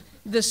leave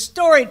the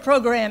storied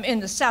program in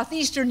the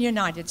southeastern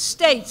United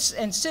States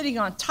and sitting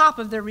on top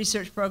of their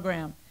research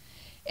program?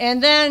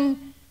 And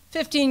then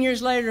 15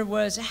 years later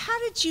was, how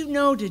did you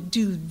know to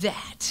do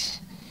that?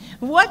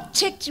 What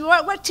tipped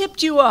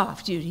you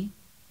off, Judy?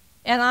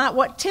 And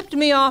what tipped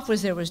me off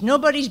was there was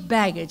nobody's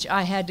baggage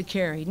I had to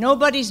carry,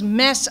 nobody's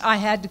mess I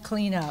had to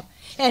clean up,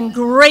 and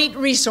great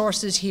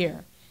resources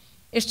here.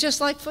 It's just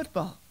like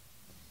football.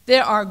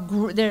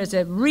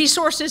 The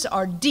resources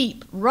are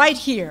deep right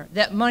here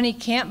that money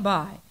can't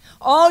buy.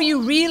 All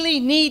you really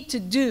need to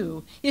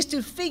do is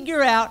to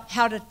figure out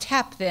how to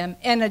tap them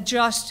and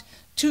adjust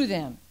to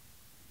them.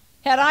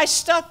 Had I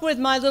stuck with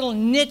my little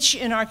niche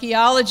in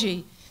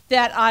archaeology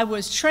that I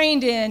was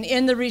trained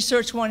in the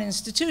Research One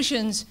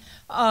institutions,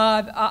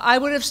 I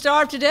would have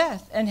starved to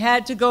death and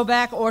had to go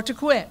back or to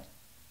quit.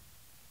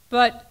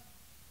 But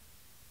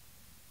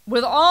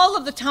with all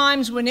of the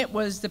times when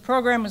the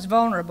program was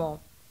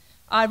vulnerable,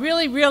 I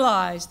really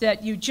realized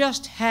that you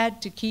just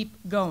had to keep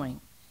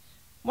going.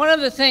 One of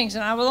the things,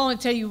 and I will only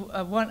tell you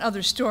one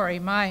other story,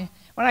 when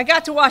I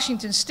got to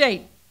Washington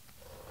State,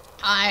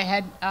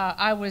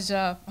 I was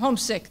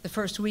homesick the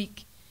first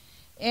week.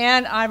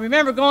 And I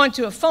remember going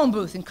to a phone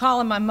booth and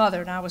calling my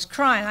mother, and I was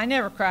crying. I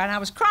never cried, and I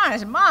was crying. I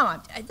said,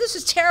 Mom, this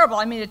is terrible.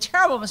 I made a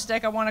terrible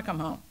mistake. I want to come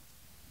home.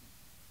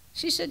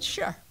 She said,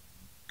 sure.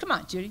 Come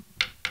on, Judy.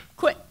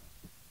 Quit.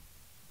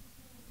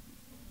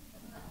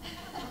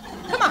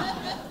 Come on.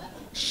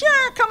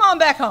 Sure, come on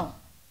back home.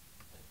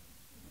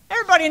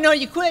 Everybody know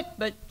you quit,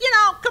 but, you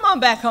know, come on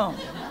back home.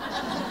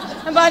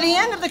 And by the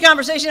end of the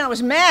conversation, I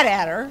was mad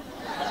at her.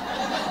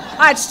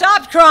 I'd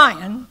stopped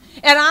crying,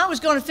 and I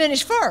was going to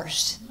finish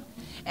first.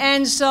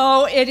 And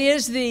so it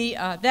is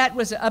that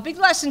was a big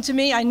lesson to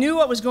me. I knew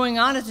what was going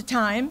on at the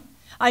time.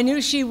 I knew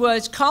she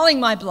was calling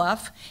my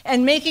bluff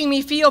and making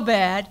me feel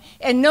bad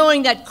and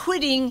knowing that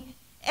quitting,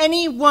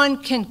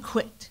 anyone can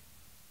quit.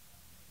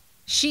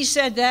 She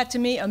said that to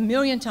me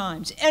 1,000,000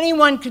 times.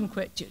 Anyone can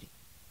quit, Judy.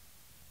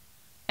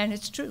 And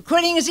it's true.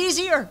 Quitting is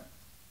easier.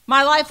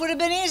 My life would have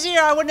been easier.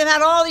 I wouldn't have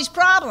had all these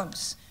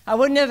problems. I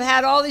wouldn't have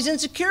had all these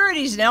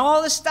insecurities and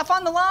all this stuff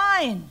on the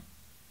line.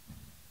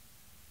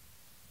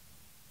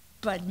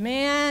 But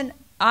man,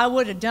 I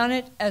would have done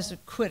it as a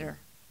quitter,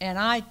 and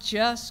I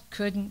just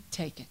couldn't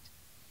take it.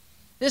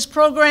 This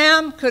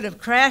program could have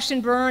crashed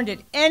and burned at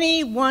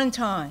any one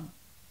time,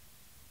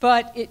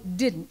 but it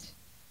didn't,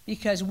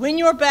 because when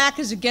your back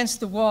is against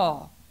the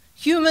wall,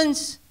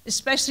 humans,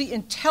 especially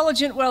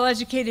intelligent,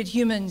 well-educated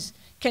humans,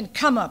 can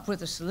come up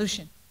with a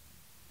solution.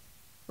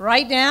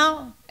 Right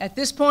now, at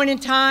this point in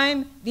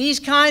time, these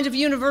kinds of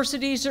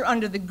universities are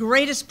under the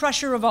greatest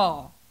pressure of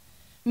all.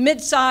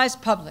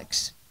 Mid-sized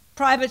publics.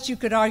 Privates, you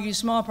could argue,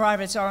 small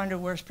privates are under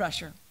worse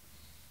pressure.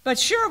 But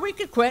sure, we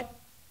could quit.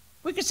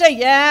 We could say,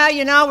 yeah,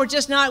 you know, we're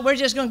just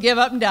going to give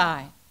up and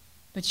die.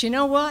 But you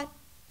know what?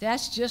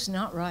 That's just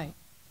not right.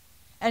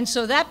 And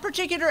so that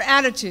particular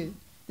attitude,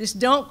 this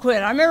don't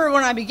quit. I remember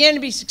when I began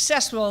to be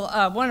successful,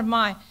 one of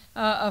my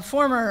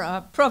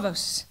former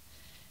provosts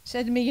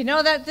said to me, you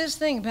know this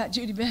thing about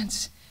Judy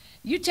Bense,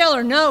 you tell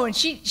her no, and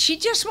she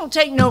just won't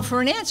take no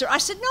for an answer. I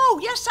said, no,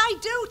 yes, I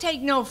do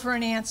take no for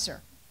an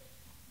answer.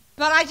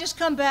 But I just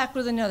come back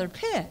with another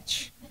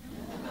pitch.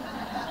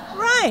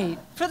 Right,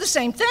 for the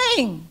same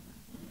thing.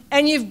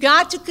 And you've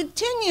got to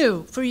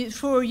continue, for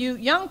you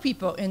young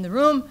people in the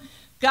room,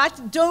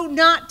 do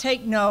not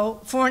take no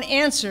for an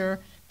answer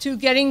to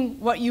getting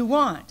what you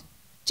want.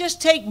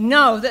 Just take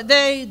no that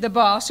the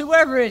boss,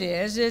 whoever it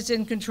is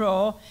in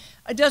control,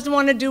 doesn't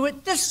want to do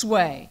it this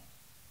way.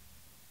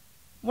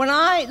 When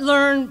I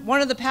learned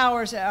one of the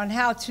powers on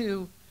how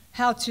to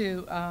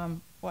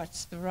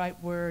what's the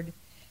right word?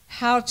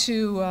 How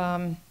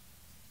to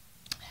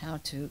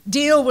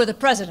deal with a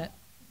president,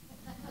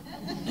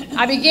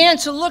 I began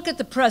to look at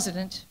the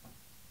president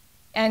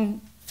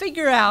and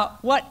figure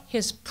out what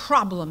his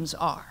problems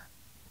are.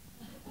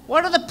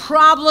 What are the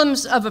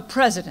problems of a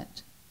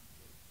president?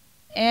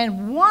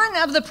 And one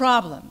of the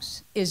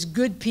problems is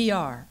good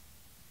PR,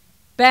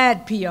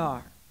 bad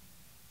PR.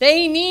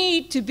 They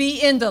need to be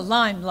in the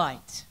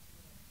limelight.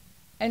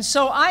 And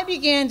so I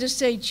began to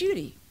say,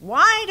 Judy,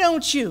 why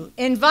don't you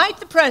invite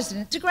the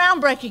president to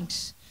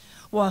groundbreakings?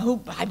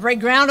 Well, I break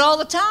ground all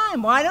the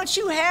time. Why don't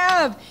you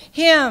have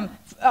him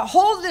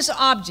hold this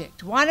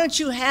object? Why don't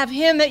you have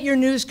him at your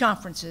news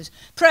conferences,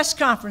 press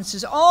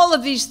conferences, all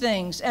of these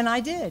things? And I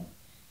did.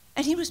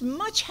 And he was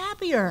much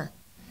happier.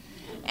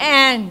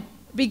 And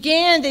they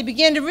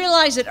began to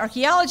realize that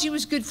archaeology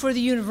was good for the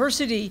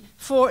university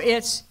for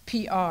its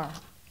PR.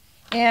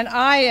 And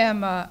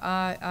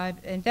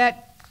and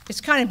that it's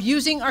kind of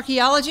using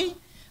archaeology,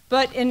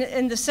 but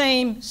in the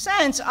same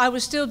sense, I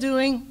was still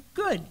doing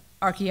good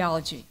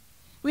archaeology.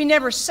 We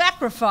never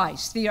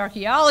sacrificed the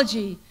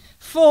archaeology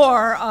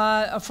for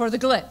the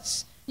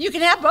glitz. You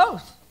can have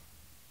both.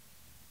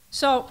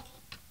 So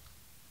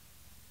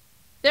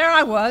there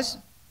I was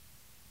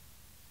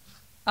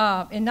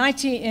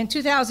in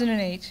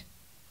 2008.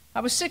 I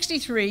was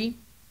 63.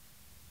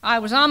 I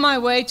was on my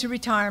way to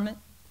retirement.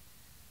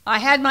 I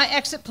had my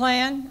exit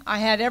plan. I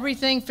had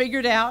everything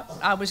figured out.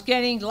 I was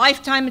getting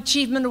Lifetime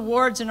Achievement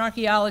Awards in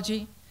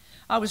archaeology.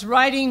 I was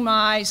writing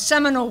my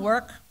seminal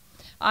work.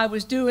 I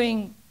was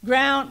doing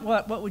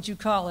what would you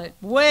call it,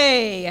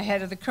 way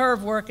ahead of the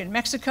curve work in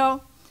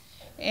Mexico.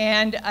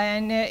 And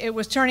it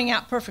was turning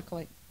out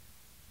perfectly.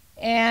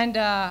 And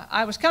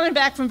I was coming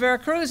back from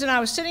Veracruz, and I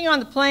was sitting on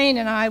the plane,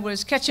 and I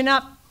was catching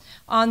up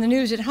on the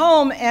news at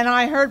home, and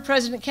I heard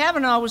President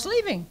Kavanaugh was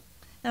leaving.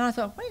 And I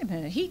thought, wait a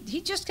minute,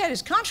 he just got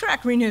his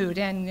contract renewed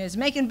and is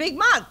making big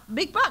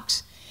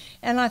bucks.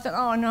 And I thought,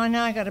 oh, no,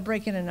 now I got to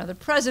break in another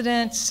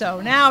president,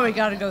 so now we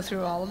got to go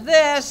through all of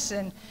this.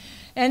 And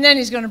then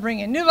he's going to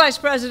bring in new vice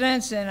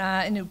presidents and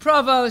a new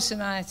provost.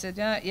 And I said,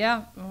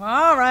 yeah, well,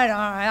 all right,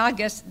 I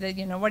guess,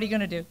 what are you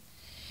going to do?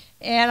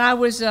 And I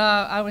was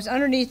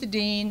underneath the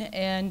dean,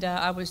 and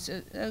I was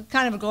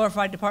kind of a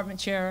glorified department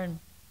chair.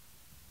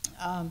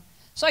 And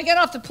so I get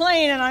off the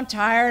plane, and I'm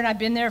tired, and I've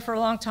been there for a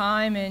long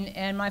time,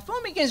 and my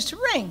phone begins to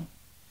ring.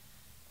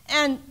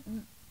 And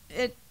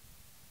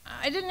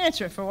I didn't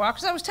answer it for a while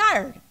because I was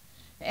tired.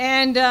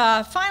 And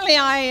finally,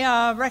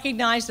 I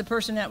recognized the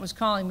person that was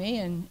calling me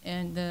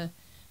and the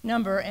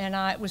number, and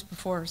it was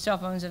before cell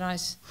phones, and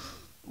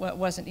well, it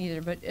wasn't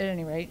either, but at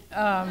any rate.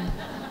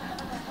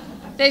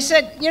 They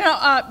said,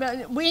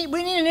 we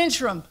need an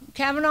interim.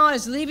 Kavanaugh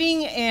is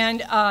leaving,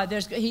 and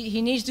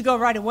he needs to go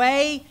right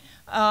away.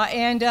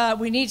 And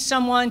we need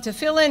someone to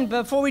fill in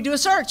before we do a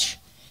search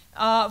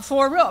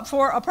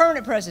for a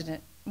permanent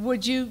president.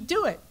 Would you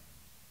do it?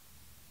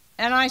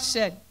 And I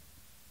said,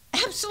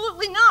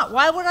 absolutely not.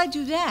 Why would I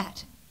do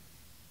that?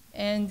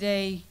 And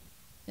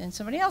then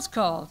somebody else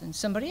called, and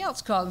somebody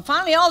else called. And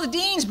finally, all the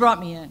deans brought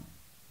me in.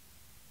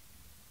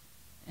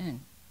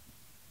 And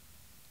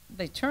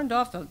they turned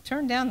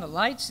down the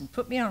lights and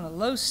put me on a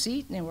low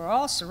seat, and they were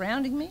all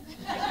surrounding me.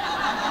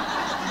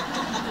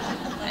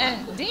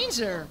 And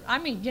deans are,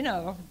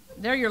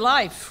 they're your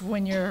life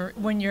when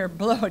you're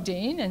below a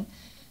dean. And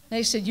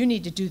they said, you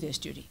need to do this,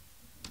 Judy.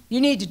 You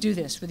need to do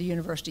this for the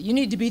university. You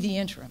need to be the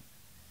interim.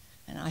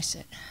 And I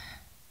said,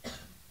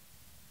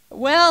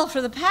 well,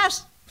 for the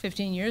past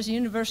 15 years, the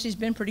university's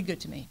been pretty good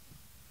to me.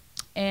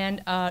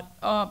 And I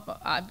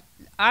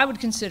would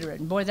consider it.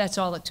 And boy, that's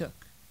all it took.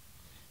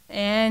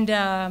 And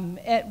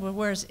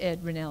where's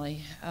Ed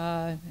Rinelli?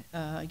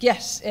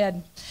 Yes,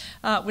 Ed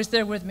was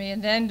there with me.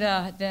 And then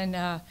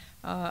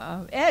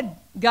Ed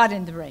got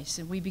in the race,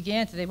 and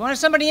they wanted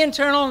somebody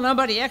internal,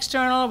 nobody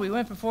external. We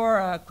went before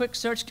a quick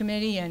search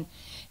committee, and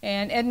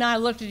Ed and I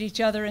looked at each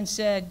other and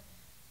said,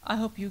 I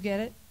hope you get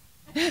it.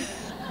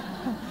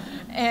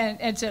 and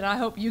Ed said, I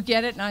hope you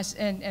get it.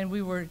 And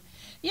we were,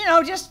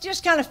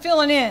 just kind of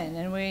filling in.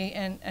 And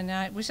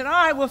we said, all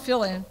right, we'll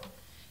fill in.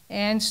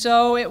 And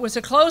so it was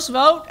a close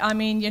vote.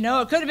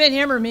 It could have been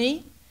him or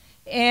me.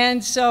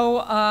 And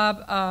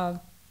so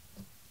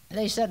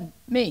they said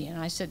me, and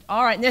I said,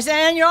 all right. And they said,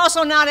 and you're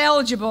also not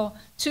eligible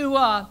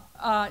to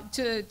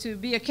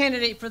be a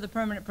candidate for the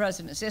permanent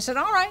presidency. I said,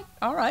 all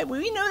right.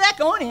 We knew that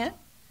going in.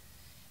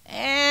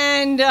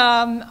 And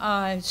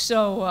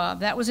so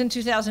that was in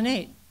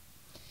 2008.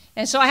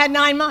 And so I had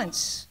 9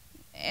 months.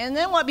 And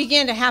then what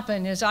began to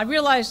happen is I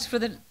realized for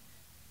the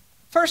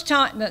third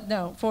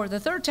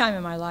time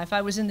in my life,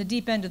 I was in the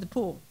deep end of the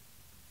pool.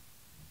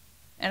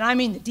 And I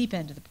mean the deep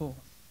end of the pool.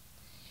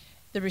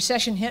 the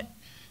recession hit,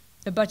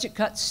 the budget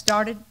cuts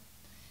started,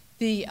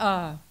 the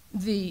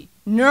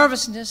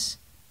nervousness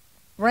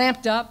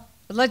ramped up,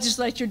 the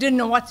legislature didn't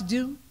know what to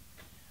do.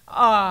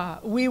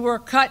 We were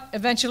cut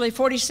eventually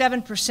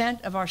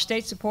 47% of our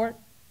state support,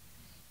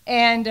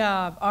 and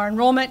our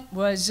enrollment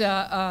was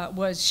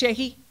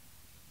shaky.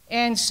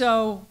 And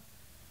so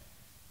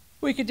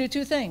we could do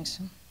two things.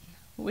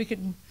 We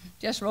could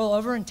just roll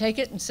over and take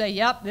it and say,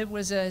 yep,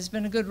 it's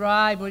been a good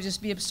ride. We'll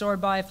just be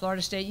absorbed by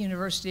Florida State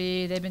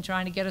University. They've been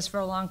trying to get us for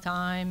a long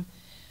time.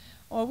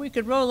 Or we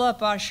could roll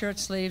up our shirt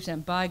sleeves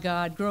and, by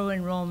God, grow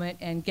enrollment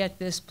and get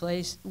this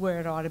place where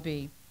it ought to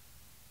be.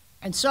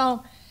 And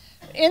so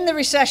in the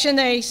recession,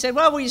 they said,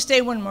 well, will you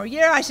stay one more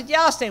year? I said,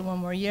 yeah, I'll stay one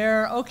more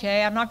year.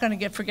 Okay, I'm not going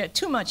to forget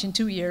too much in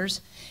 2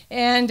 years.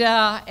 And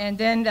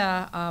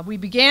then we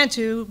began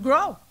to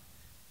grow.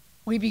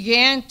 We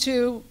began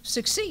to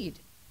succeed,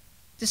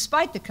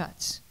 despite the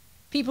cuts.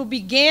 People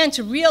began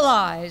to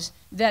realize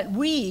that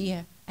we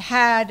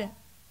had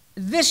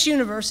this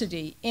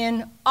university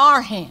in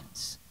our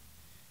hands.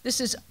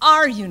 This is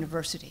our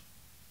university.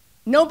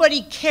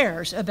 Nobody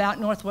cares about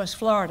Northwest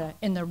Florida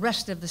in the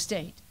rest of the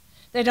state.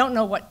 They don't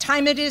know what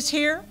time it is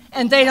here,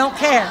 and they don't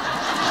care.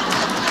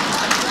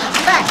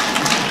 Fact.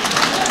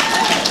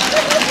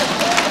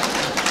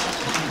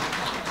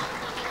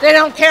 They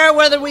don't care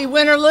whether we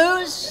win or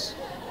lose,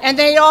 and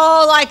they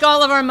all like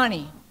all of our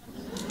money.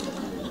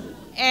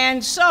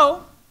 And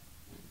so,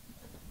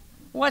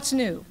 what's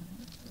new?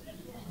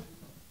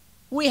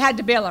 We had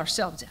to bail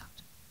ourselves out.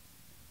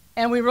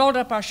 And we rolled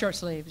up our shirt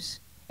sleeves,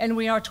 and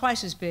we are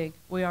twice as big,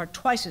 we are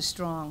twice as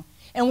strong,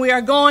 and we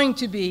are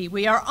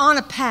on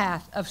a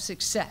path of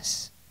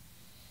success.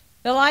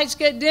 The lights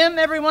get dim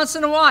every once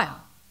in a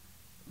while,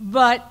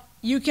 but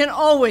you can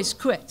always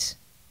quit.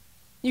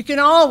 You can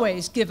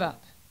always give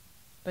up,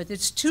 but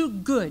it's too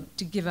good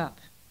to give up.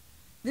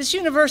 This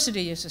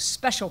university is a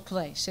special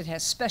place. It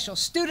has special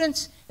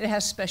students, it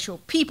has special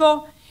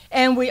people,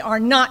 and we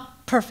are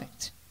not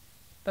perfect.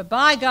 But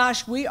by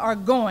gosh, we are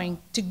going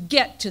to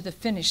get to the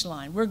finish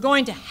line. We're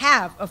going to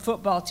have a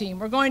football team.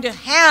 We're going to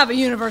have a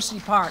university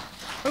park.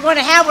 We're going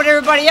to have what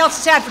everybody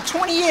else has had for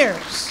 20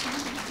 years.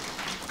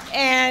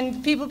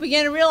 And people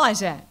began to realize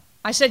that.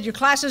 I said, your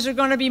classes are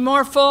going to be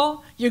more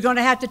full. You're going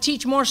to have to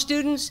teach more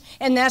students,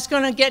 and that's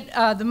going to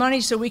get the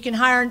money so we can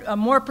hire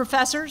more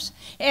professors.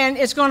 And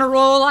it's going to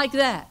roll like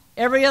that.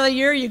 Every other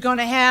year, you're going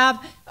to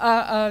have,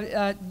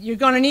 you're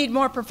going to need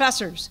more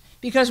professors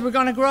because we're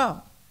going to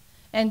grow.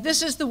 And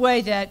this is the way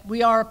that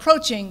we are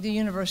approaching the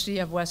University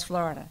of West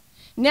Florida.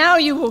 Now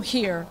you will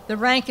hear the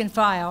rank and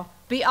file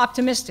be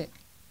optimistic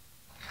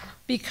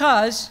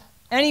because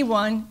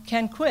anyone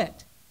can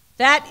quit.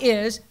 That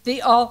is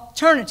the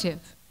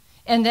alternative,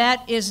 and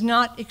that is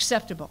not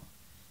acceptable.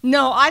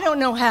 No, I don't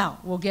know how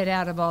we'll get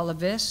out of all of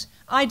this.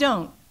 I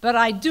don't. But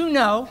I do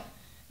know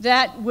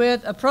that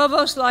with a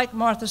provost like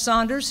Martha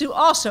Saunders, who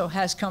also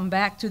has come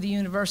back to the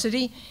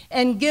university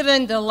and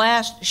given the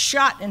last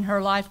shot in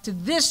her life to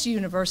this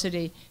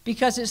university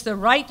because it's the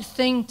right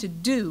thing to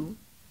do,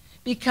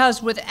 because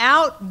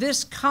without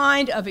this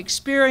kind of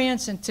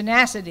experience and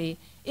tenacity,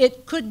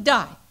 it could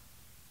die.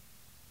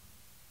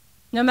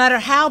 No matter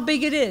how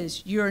big it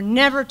is, you're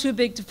never too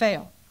big to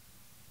fail.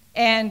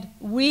 And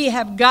we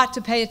have got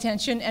to pay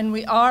attention, and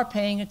we are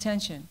paying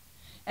attention.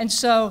 And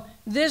so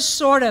this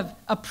sort of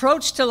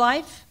approach to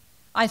life,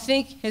 I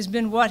think, has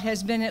been what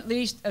has been at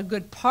least a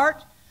good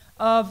part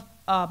of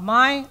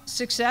my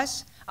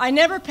success. I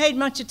never paid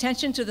much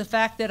attention to the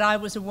fact that I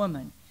was a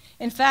woman.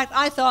 In fact,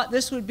 I thought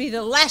this would be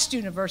the last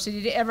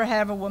university to ever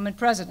have a woman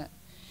president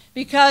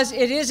because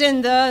it is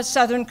in the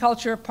Southern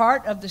culture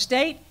part of the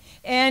state,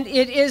 and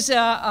it is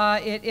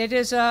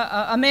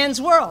a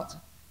man's world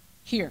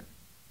here.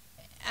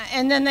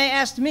 And then they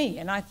asked me,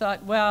 and I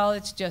thought, well,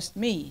 it's just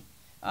me.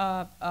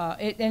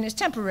 And it's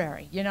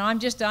temporary. You know, I'm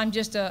just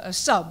a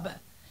sub.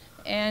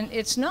 And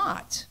it's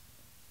not.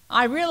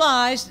 I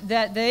realized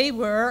that they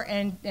were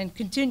and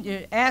continue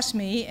to ask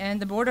me, and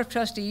the Board of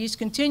Trustees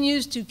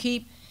continues to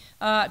keep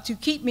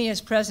me as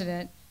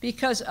president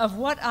because of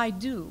what I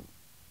do,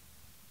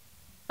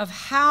 of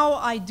how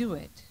I do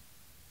it,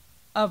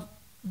 of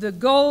the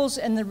goals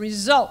and the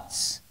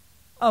results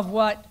of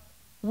what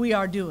we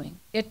are doing.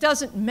 It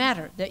doesn't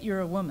matter that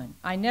you're a woman.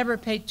 I never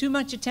paid too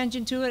much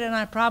attention to it, and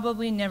I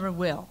probably never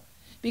will,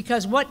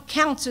 because what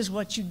counts is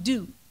what you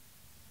do.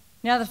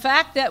 Now, the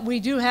fact that we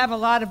do have a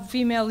lot of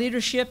female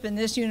leadership in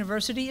this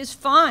university is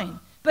fine,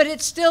 but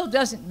it still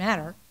doesn't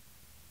matter.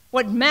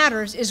 What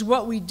matters is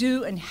what we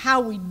do and how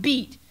we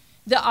beat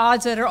the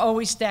odds that are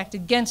always stacked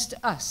against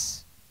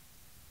us.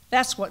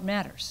 That's what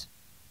matters.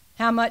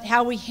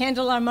 How we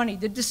handle our money,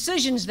 the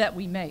decisions that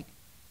we make.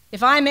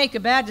 If I make a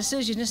bad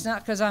decision, it's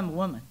not because I'm a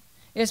woman.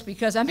 It's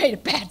because I made a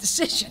bad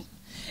decision,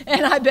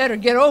 and I better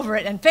get over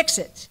it and fix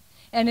it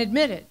and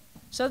admit it.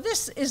 So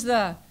this is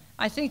I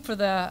think for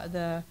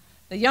the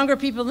younger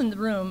people in the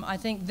room, I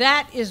think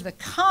that is the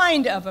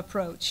kind of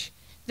approach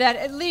that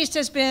at least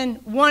has been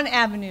one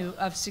avenue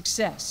of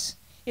success.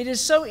 It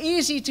is so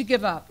easy to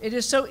give up. It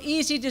is so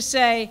easy to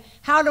say,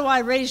 how do I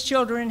raise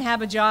children and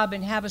have a job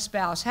and have a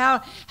spouse?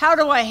 How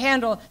do I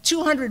handle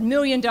 $200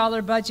 million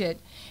budget?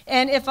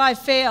 And if I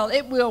fail,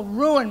 it will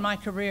ruin my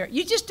career.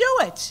 You just do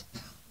it.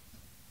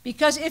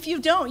 Because if you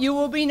don't, you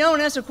will be known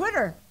as a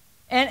quitter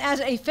and as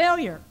a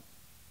failure.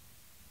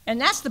 And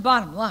that's the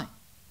bottom line.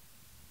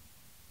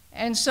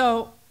 And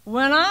so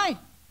when I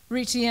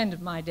reach the end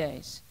of my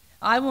days,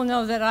 I will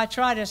know that I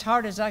tried as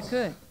hard as I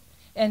could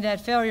and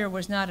that failure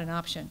was not an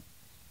option.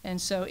 And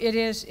so it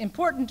is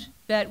important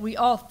that we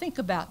all think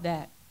about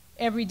that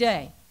every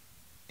day,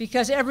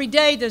 because every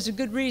day there's a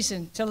good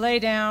reason to lay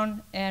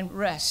down and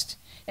rest.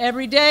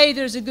 Every day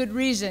there's a good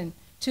reason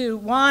to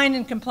whine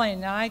and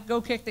complain. Now, I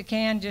go kick the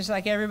can just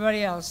like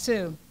everybody else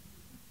too,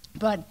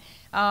 but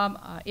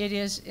it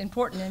is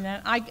important,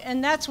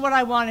 and that's what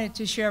I wanted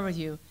to share with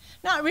you.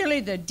 Not really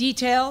the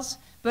details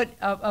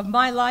of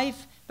my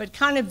life, but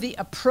kind of the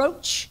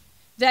approach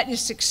that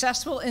is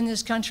successful in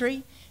this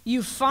country.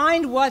 You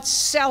find what's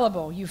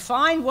sellable, you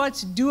find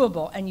what's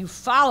doable, and you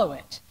follow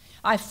it.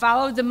 I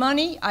followed the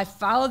money, I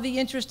followed the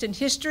interest in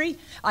history,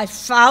 I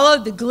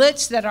followed the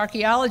glitz that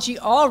archaeology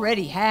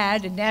already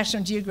had in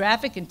National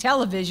Geographic and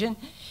television,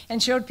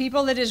 and showed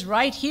people that is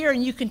right here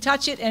and you can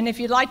touch it, and if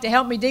you'd like to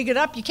help me dig it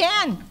up, you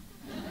can.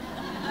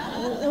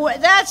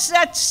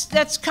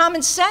 That's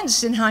common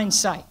sense in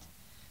hindsight.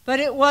 But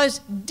it was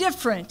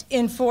different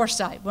in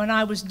foresight when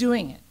I was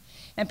doing it.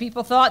 And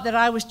people thought that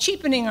I was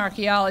cheapening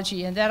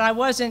archaeology and that I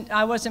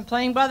wasn't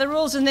playing by the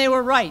rules, and they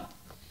were right.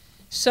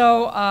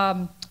 So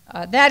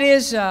that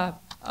is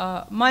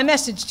my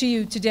message to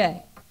you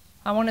today.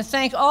 I want to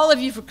thank all of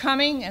you for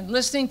coming and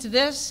listening to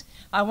this.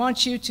 I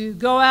want you to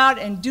go out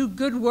and do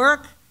good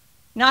work,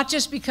 not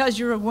just because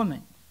you're a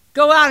woman.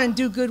 Go out and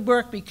do good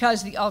work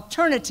because the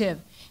alternative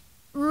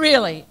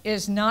really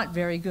is not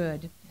very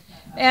good.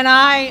 And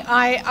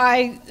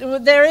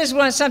there is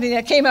something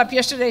that came up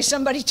yesterday.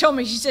 Somebody told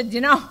me, she said, you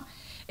know,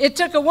 it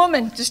took a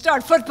woman to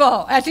start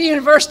football at the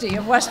University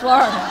of West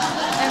Florida.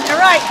 And they're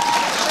right.